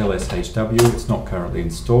LSHW. It's not currently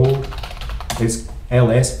installed. It's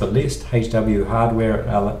LS for list, HW hardware.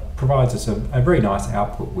 Provides us a very nice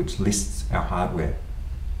output which lists our hardware.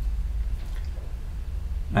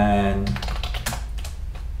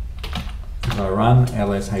 If I run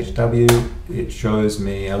lshw, it shows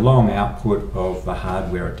me a long output of the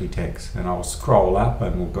hardware it detects, and I'll scroll up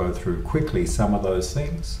and we'll go through quickly some of those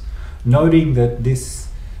things, noting that this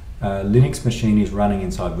Linux machine is running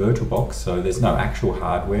inside VirtualBox, so there's no actual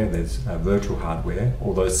hardware, there's virtual hardware,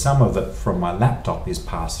 although some of it from my laptop is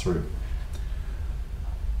passed through.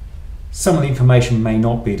 Some of the information may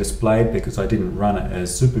not be displayed because I didn't run it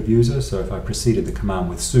as superuser, so if I preceded the command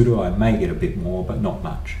with sudo, I may get a bit more, but not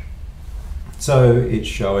much. So it's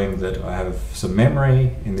showing that I have some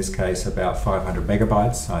memory, in this case about 500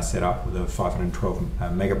 megabytes. I set up with 512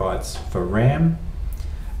 megabytes for RAM.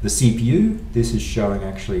 The CPU, this is showing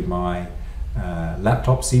actually my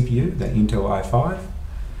laptop CPU, the Intel i5,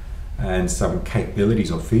 and some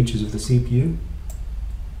capabilities or features of the CPU.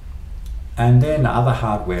 And then other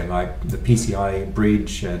hardware like the PCI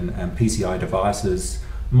bridge and PCI devices,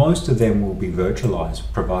 most of them will be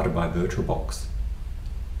virtualized, provided by VirtualBox.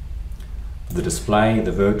 The display,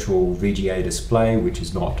 the virtual VGA display, which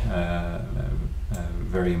is not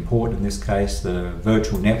very important in this case, the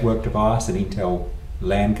virtual network device, an Intel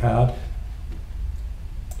LAN card.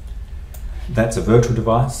 That's a virtual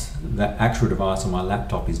device. The actual device on my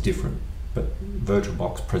laptop is different, but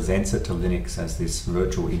VirtualBox presents it to Linux as this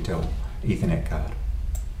virtual Intel Ethernet card.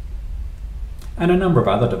 And a number of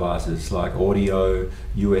other devices like audio,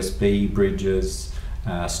 USB bridges,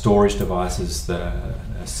 storage devices, the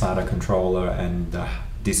SATA controller and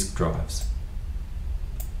disk drives.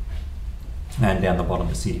 And down the bottom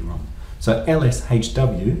the CD-ROM. So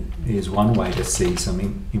LSHW is one way to see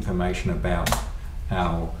some information about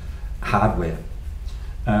our hardware.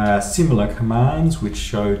 Similar commands which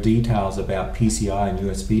show details about PCI and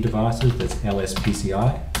USB devices, there's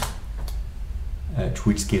LSPCI,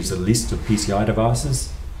 which gives a list of PCI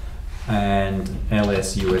devices, and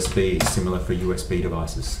LSUSB, similar for USB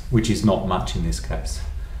devices, which is not much in this case.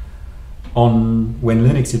 When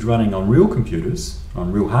Linux is running on real computers,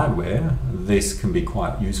 on real hardware, this can be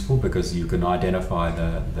quite useful because you can identify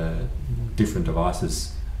the different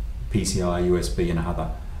devices, PCI, USB and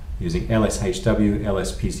other, using LSHW,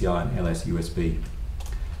 LSPCI and LSUSB.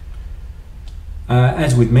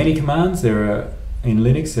 As with many commands, in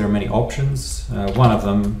Linux there are many options. One of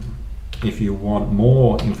them, if you want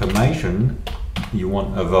more information, you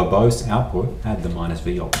want a verbose output, add the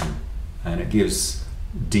 -v option, and it gives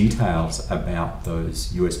details about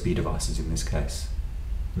those USB devices in this case.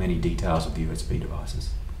 Many details of the USB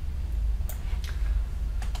devices.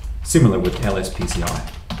 Similar with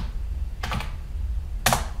LSPCI.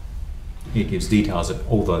 It gives details of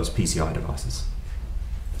all those PCI devices.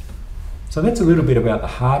 So that's a little bit about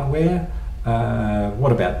the hardware.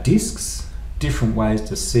 What about disks? Different ways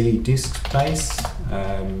to see disk space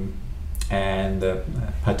and the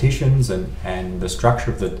partitions and the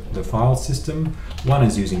structure of the file system. One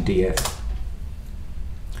is using DF.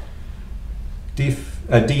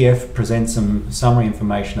 DF presents some summary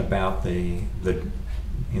information about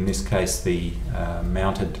in this case, the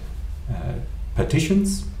mounted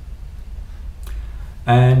partitions.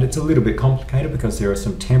 And it's a little bit complicated because there are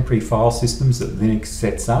some temporary file systems that Linux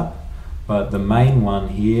sets up, but the main one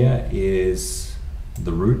here is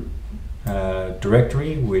the root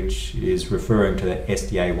directory, which is referring to the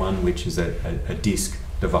SDA1, which is a disk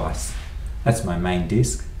device. That's my main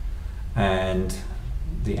disk, and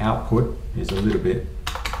the output is a little bit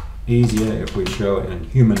easier if we show it in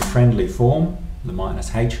human-friendly form, the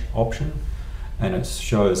 -H option, and it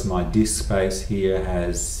shows my disk space here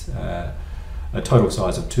has a total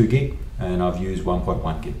size of 2 gig, and I've used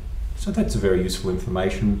 1.1 gig. So that's a very useful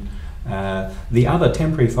information. The other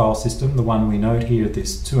temporary file system, the one we note here,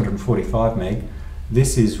 this 245 meg,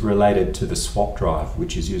 this is related to the swap drive,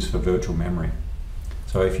 which is used for virtual memory.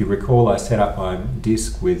 So if you recall, I set up my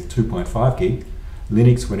disk with 2.5 gig.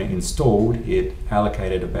 Linux, when it installed, it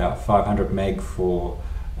allocated about 500 meg for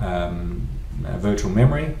virtual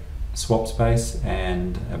memory, swap space,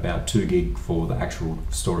 and about 2 gig for the actual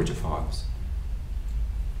storage of files.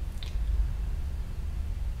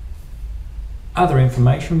 Other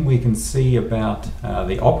information we can see about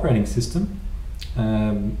the operating system.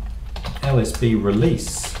 LSB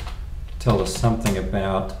release tells us something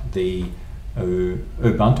about the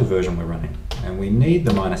Ubuntu version we're running, and we need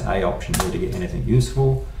the -A option here to get anything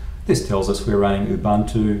useful. This tells us we're running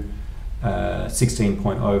Ubuntu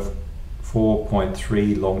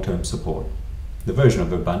 16.04.3 long-term support, the version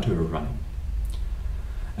of Ubuntu we're running.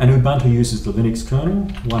 And Ubuntu uses the Linux kernel.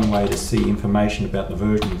 One way to see information about the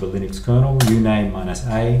version of the Linux kernel, uname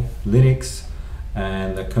 -A, Linux,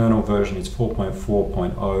 and the kernel version is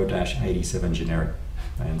 4.4.0-87 generic,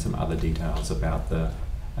 and some other details about that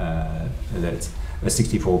it's a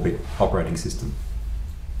 64-bit operating system.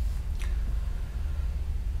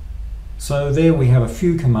 So there we have a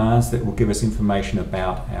few commands that will give us information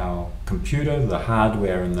about our computer, the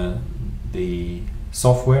hardware and the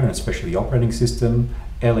software, and especially the operating system,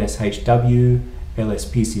 LSHW,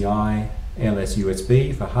 LSPCI,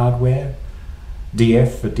 LSUSB for hardware,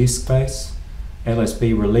 DF for disk space,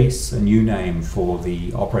 LSB release, and uname for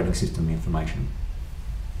the operating system information.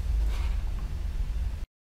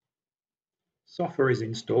 Software is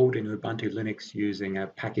installed in Ubuntu Linux using a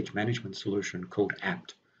package management solution called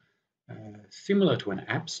apt. Similar to an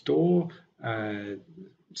app store,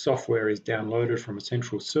 software is downloaded from a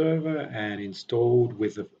central server and installed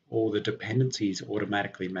with all the dependencies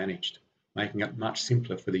automatically managed, making it much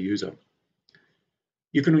simpler for the user.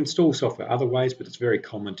 You can install software other ways, but it's very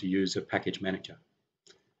common to use a package manager.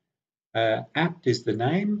 Apt is the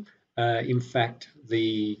name. In fact,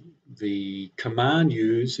 the command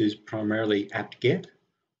used is primarily apt-get,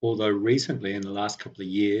 although recently in the last couple of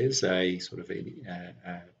years a sort of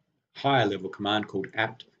a higher level command called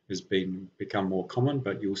apt has become more common,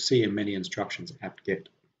 but you'll see in many instructions apt-get.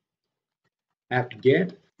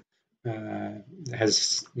 Apt-get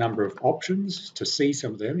has a number of options. To see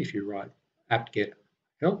some of them, if you write apt-get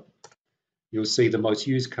help, you'll see the most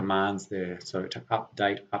used commands there. So to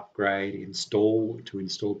update, upgrade, install, to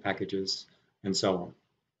install packages, and so on.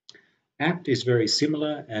 Apt is very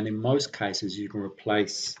similar, and in most cases you can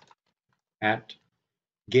replace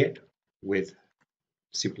apt-get with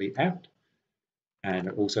simply apt, and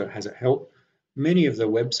it also has a help. Many of the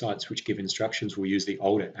websites which give instructions will use the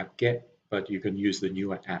older apt-get, but you can use the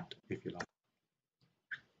newer apt if you like.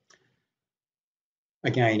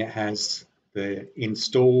 Again, it has the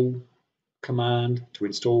install command to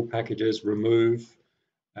install packages, remove.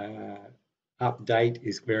 Update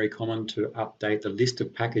is very common to update the list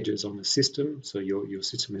of packages on the system, so your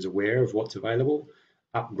system is aware of what's available.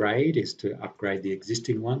 Upgrade is to upgrade the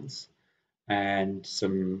existing ones, and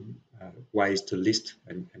some ways to list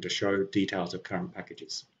and to show details of current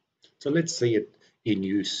packages. So let's see it in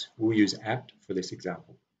use. We'll use apt for this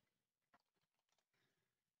example.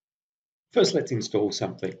 First, let's install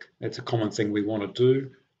something. It's a common thing we want to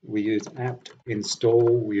do. We use apt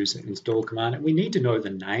install, we use the install command, and we need to know the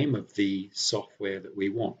name of the software that we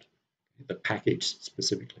want, the package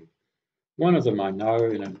specifically. One of them I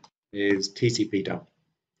know is TCP dump.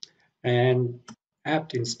 And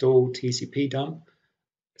apt install TCP dump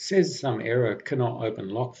says some error, cannot open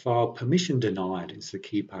lock file, permission denied is the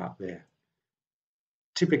key part there.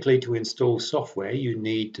 Typically, to install software, you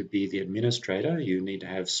need to be the administrator, you need to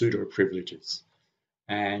have sudo privileges.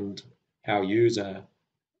 And our user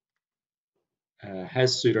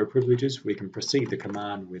has sudo privileges. We can proceed the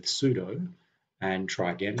command with sudo and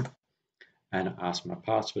try again and ask my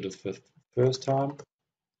password for the first time.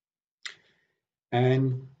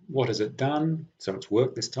 And what has it done? So it's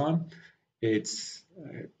worked this time. It's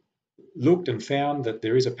looked and found that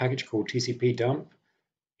there is a package called TCP dump.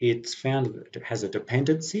 It's found that it has a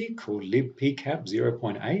dependency called libpcap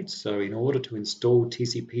 0.8. So in order to install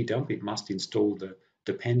TCP dump, it must install the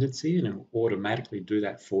dependency, and it will automatically do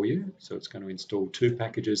that for you. So it's going to install 2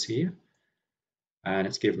 packages here, and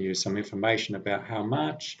it's giving you some information about how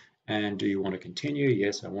much, and do you want to continue?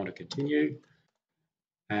 Yes, I want to continue.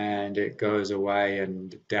 And it goes away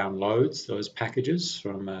and downloads those packages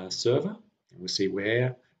from a server, and we'll see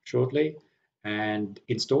where shortly, and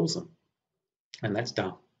installs them, and that's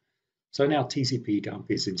done. So now TCP dump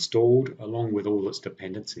is installed along with all its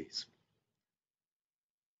dependencies.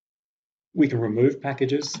 We can remove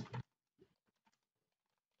packages.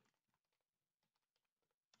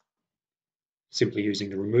 Simply using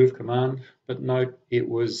the remove command, but note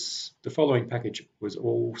the following package was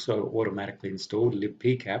also automatically installed,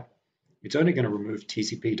 libpcap. It's only going to remove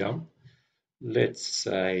TCP dump. Let's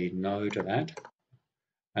say no to that,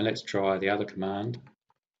 and let's try the other command,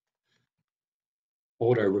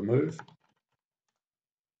 auto remove.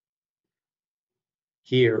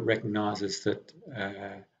 Here it recognizes that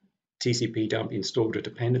TCP dump installed a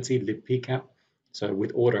dependency, libpcap. So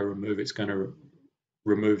with auto remove, it's going to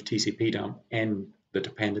remove TCP dump and the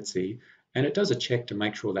dependency, and it does a check to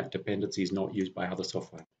make sure that dependency is not used by other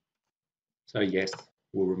software. So yes,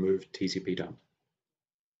 we'll remove TCP dump.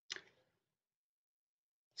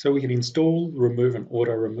 So we can install, remove, and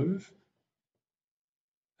auto remove.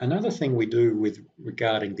 Another thing we do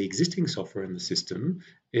regarding the existing software in the system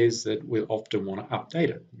is that we'll often want to update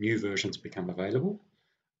it. New versions become available,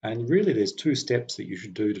 and really there's 2 steps that you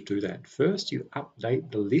should do to do that. First, you update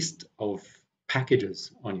the list of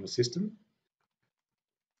packages on your system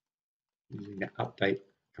using the update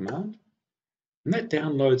command, and that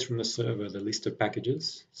downloads from the server the list of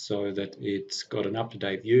packages so that it's got an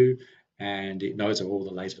up-to-date view and it knows of all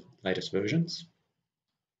the latest versions.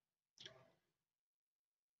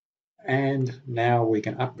 And now we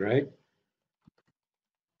can upgrade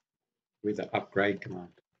with the upgrade command.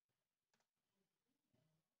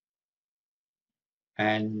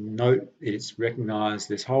 And note it's recognized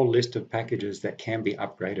this whole list of packages that can be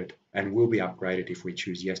upgraded and will be upgraded if we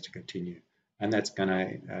choose yes to continue. And that's going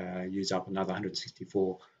to use up another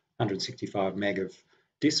 165 meg of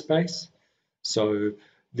disk space. So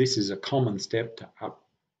this is a common step to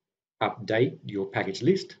update your package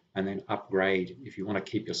list and then upgrade if you want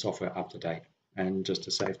to keep your software up to date. And just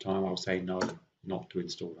to save time, I'll say no, not to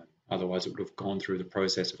install them. Otherwise, it would have gone through the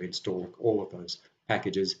process of installing all of those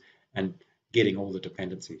packages and getting all the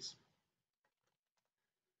dependencies.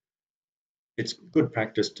 It's good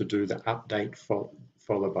practice to do the update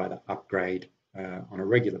followed by the upgrade on a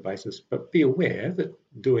regular basis, but be aware that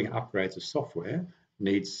doing upgrades of software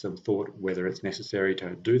needs some thought whether it's necessary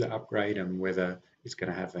to do the upgrade and whether it's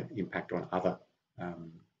going to have an impact on other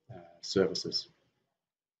services.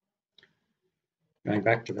 Going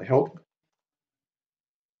back to the help,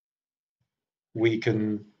 we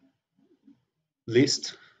can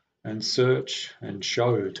list and search and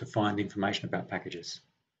show to find information about packages.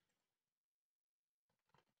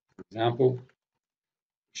 For example,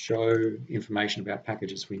 show information about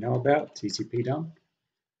packages we know about, TCP dump,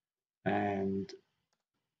 and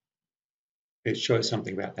it shows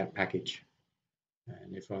something about that package.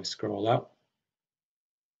 And if I scroll up,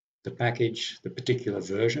 the package, the particular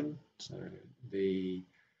version, so the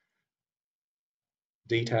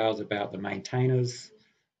details about the maintainers,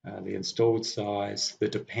 the installed size, the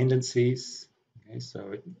dependencies. Okay,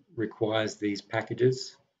 so it requires these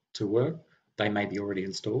packages to work. They may be already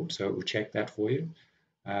installed, so it will check that for you,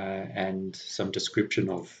 and some description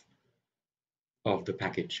of the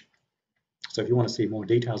package. So if you want to see more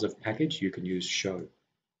details of package, you can use show.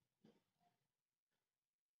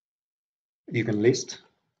 You can list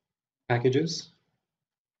packages.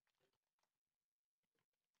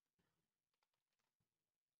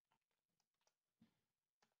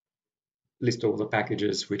 List all the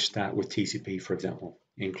packages which start with TCP, for example,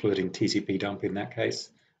 including TCP dump in that case.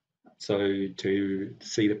 So to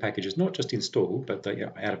see the packages, not just installed, but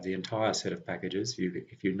out of the entire set of packages,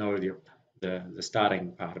 if you know the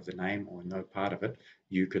starting part of the name or know part of it,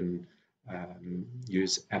 you can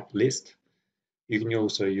use apt list. You can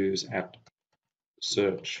also use apt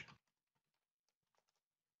search.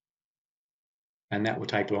 And that will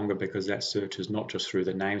take longer because that search is not just through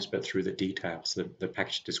the names, but through the details, the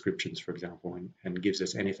package descriptions, for example, and gives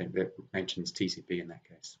us anything that mentions TCP in that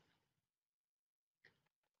case.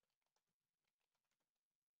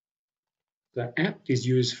 The apt is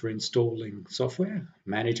used for installing software,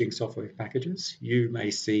 managing software packages. You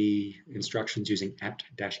may see instructions using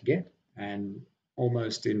apt-get, and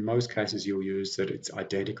almost in most cases you'll use that it's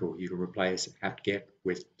identical. You can replace apt-get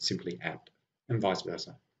with simply apt, and vice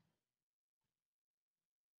versa.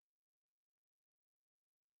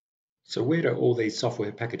 So where do all these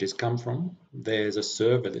software packages come from? There's a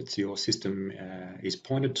server that your system is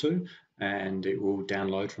pointed to, and it will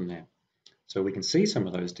download from there. So we can see some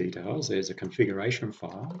of those details. There's a configuration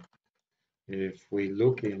file. If we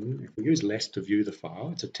use less to view the file,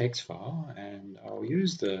 it's a text file, and I'll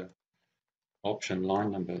use the option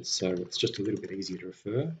line numbers, so it's just a little bit easier to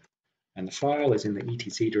refer. And the file is in the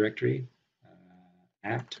etc directory,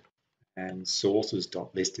 apt, and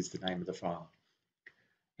sources.list is the name of the file.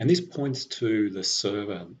 And this points to the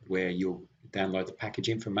server where you'll download the package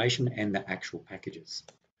information and the actual packages.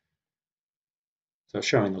 So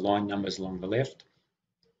showing the line numbers along the left,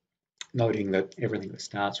 noting that everything that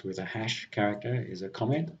starts with a hash character is a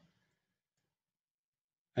comment.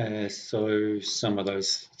 So some of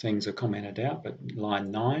those things are commented out, but line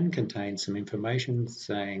 9 contains some information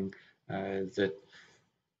saying that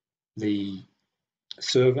the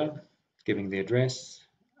server, giving the address,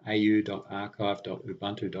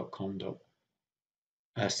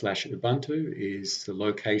 au.archive.ubuntu.com/Ubuntu is the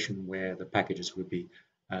location where the packages would be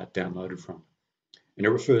downloaded from. And it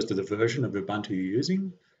refers to the version of Ubuntu you're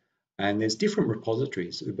using. And there's different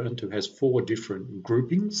repositories. Ubuntu has 4 different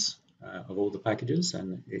groupings of all the packages,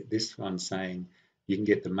 and this one's saying you can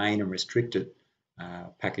get the main and restricted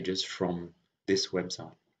packages from this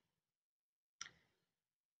website.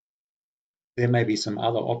 There may be some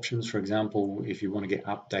other options. For example, if you want to get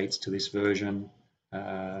updates to this version,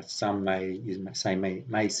 some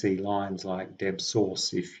may see lines like deb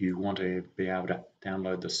source if you want to be able to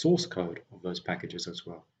download the source code of those packages as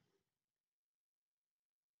well.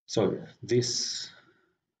 So this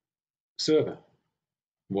server,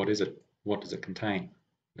 what is it? What does it contain?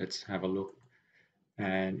 Let's have a look.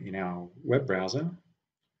 And in our web browser,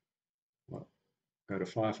 go to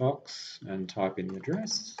Firefox and type in the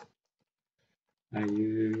address.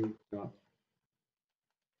 au dot.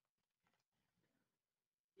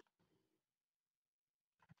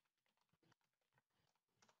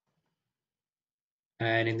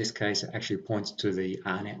 And in this case, it actually points to the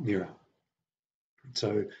ARNet mirror.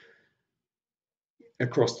 So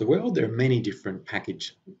across the world, there are many different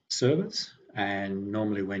package servers, and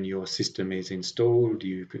normally when your system is installed,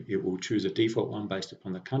 it will choose a default one based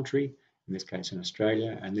upon the country, in this case in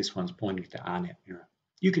Australia, and this one's pointing to ARNet mirror.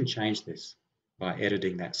 You can change this by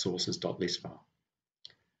editing that sources.list file.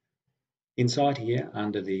 Inside here,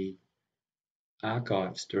 under the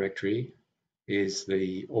archives directory, is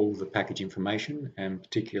all the package information, and in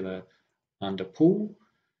particular under pool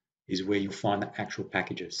is where you'll find the actual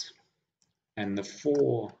packages. And the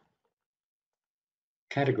 4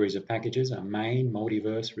 categories of packages are main,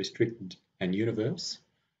 multiverse, restricted, and universe,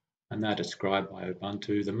 and they're described by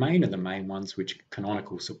Ubuntu. The main are the main ones which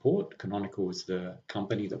Canonical support. Canonical is the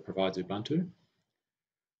company that provides Ubuntu.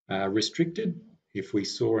 Restricted, if we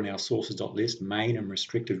saw in our sources.list, main and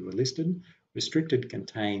restricted were listed. Restricted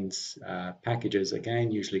contains packages,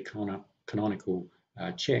 again, usually Canonical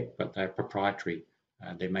check, but they're proprietary.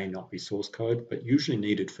 They may not be source code, but usually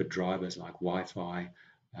needed for drivers like Wi-Fi,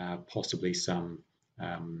 possibly some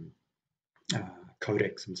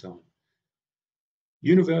codecs and so on.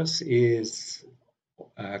 Universe is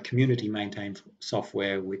community maintained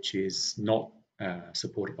software which is not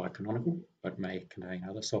supported by Canonical, but may contain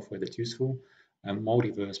other software that's useful. And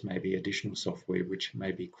multiverse may be additional software which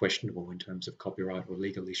may be questionable in terms of copyright or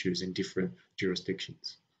legal issues in different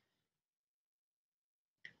jurisdictions.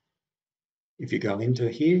 If you go into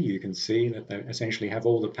here, you can see that they essentially have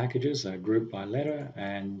all the packages grouped by letter,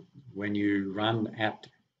 and when you run apt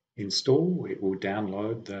install, it will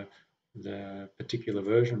download the particular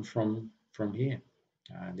version from here.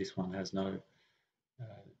 This one has no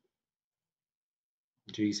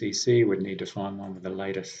GCC. We'd need to find one with the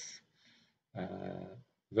latest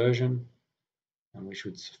version, and we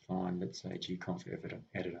should find, let's say, gconf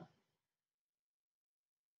editor.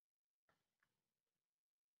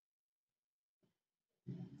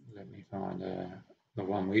 Let me find the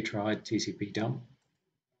one we tried, TCP dump,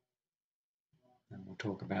 and we'll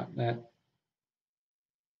talk about that.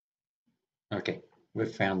 Okay,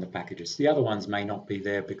 we've found the packages. The other ones may not be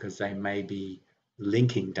there because they may be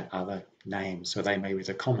linking to other names. So they may be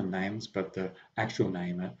the common names, but the actual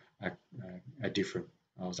name are different.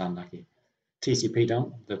 I was unlucky. TCP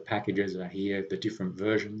dump, the packages are here, the different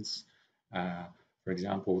versions. For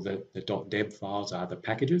example, the .deb files are the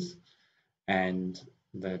packages, and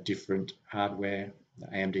the different hardware, the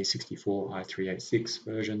AMD 64, i386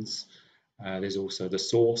 versions. There's also the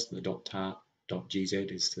source, the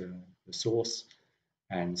 .tar.gz is the source,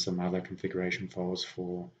 and some other configuration files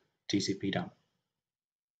for TCP dump.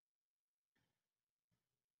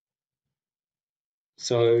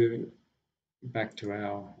 So back to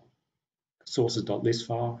our sources.list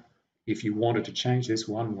file. If you wanted to change this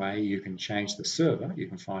one way, you can change the server. You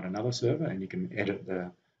can find another server and you can edit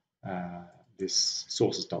this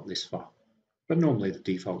sources.list file. But normally the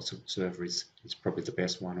default server is probably the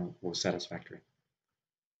best one or satisfactory.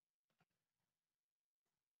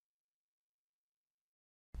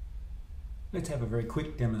 Let's have a very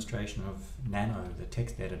quick demonstration of Nano, the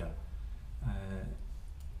text editor.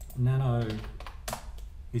 Nano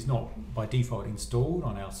is not by default installed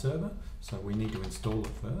on our server, so we need to install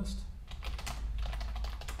it first.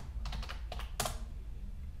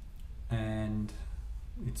 And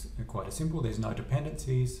it's quite simple, there's no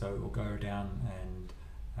dependencies, so we'll go down and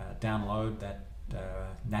download that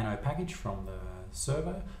Nano package from the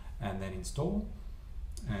server and then install,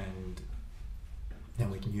 and then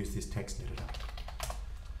we can use this text editor.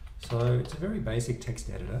 So it's a very basic text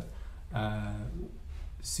editor.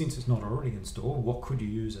 Since it's not already installed, what could you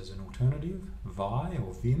use as an alternative? Vi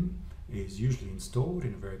or Vim is usually installed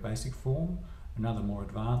in a very basic form. Another more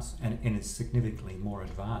advanced, and it's significantly more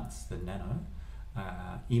advanced than Nano.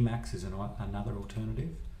 Emacs is another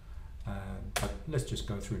alternative, but let's just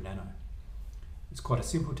go through Nano. It's quite a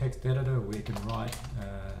simple text editor where you can write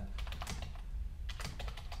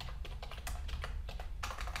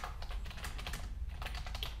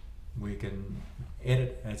we can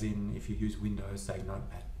edit, as in if you use Windows, say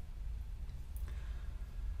Notepad.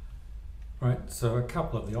 Right, so a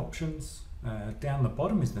couple of the options. Down the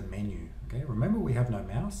bottom is the menu. Okay, remember we have no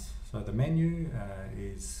mouse, so the menu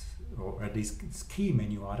is, or at least key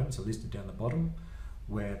menu items are listed down the bottom,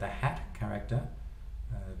 where the hat character,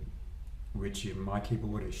 which in my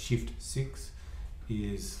keyboard is Shift-6,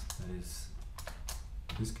 is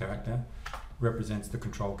this character, represents the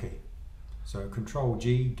control key. So Control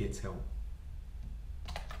G gets help.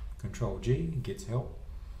 Control G gets help.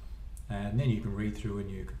 and then you can read through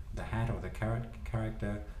the hat or the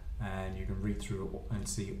character, and you can read through and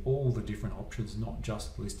see all the different options, not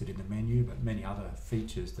just listed in the menu, but many other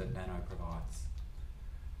features that Nano provides.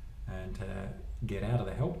 And to get out of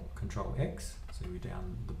the help, Control X, so we're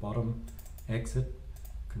down the bottom, exit,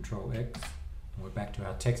 Control X, and we're back to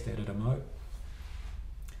our text editor mode.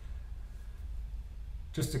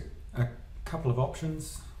 Just a couple of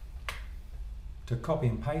options to copy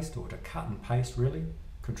and paste, or to cut and paste really.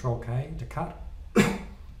 Control K to cut,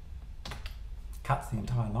 cuts the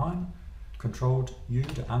entire line. Control U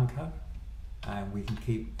to uncut, and we can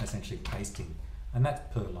keep essentially pasting, and that's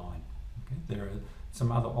per line. Okay? There are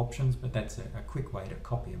some other options, but that's a quick way to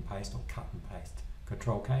copy and paste or cut and paste.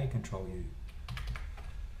 Control K, Control U.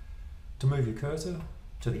 To move your cursor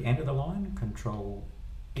to the end of the line, Control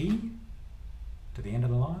E to the end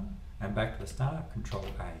of the line, and back to the start, Control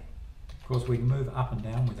A. Of course, we can move up and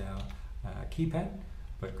down with our keypad,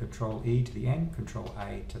 but Control E to the end, Control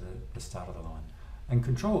A to the start of the line. And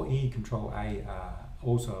Control E, Control A are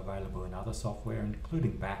also available in other software,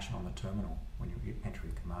 including Bash on the terminal when you enter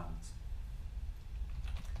your commands.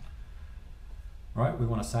 Right, we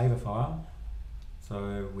want to save a file,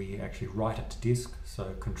 so we actually write it to disk.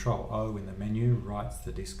 So Control O in the menu writes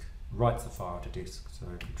the file to disk. So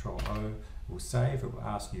Control O will save. It will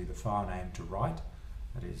ask you the file name to write.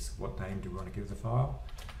 That is, what name do we want to give the file?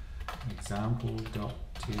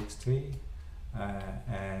 Example.txt,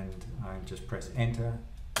 and I just press enter,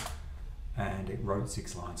 and it wrote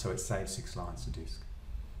 6 lines, so it saves 6 lines to disk.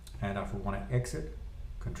 And if we want to exit,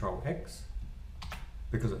 Control X.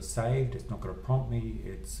 Because it's saved, it's not going to prompt me,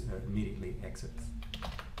 it's immediately exits.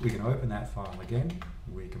 We can open that file again.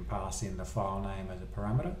 We can pass in the file name as a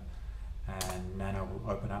parameter, and Nano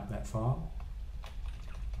will open up that file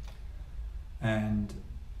and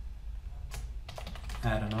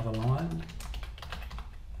add another line.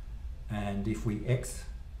 And if we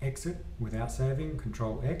exit without saving,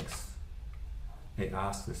 Control X, it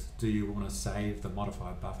asks us, do you want to save the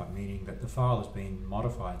modified buffer, meaning that the file has been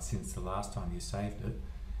modified since the last time you saved it.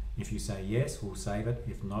 If you say yes, we'll save it.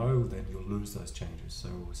 If no, then you'll lose those changes. So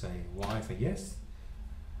we'll say Y for yes,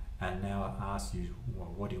 and now it asks you,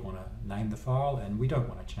 well, what do you want to name the file? And we don't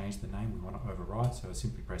want to change the name, we want to overwrite, so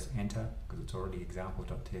simply press enter, because it's already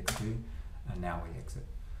example.txt, and now we exit.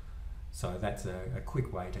 So that's a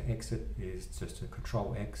quick way to exit, is just a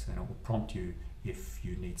Control X, and it will prompt you if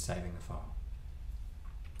you need saving the file.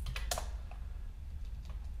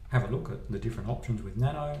 Have a look at the different options with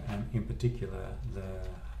Nano, and in particular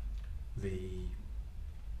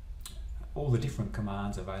all the different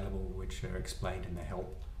commands available which are explained in the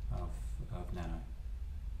help of Nano.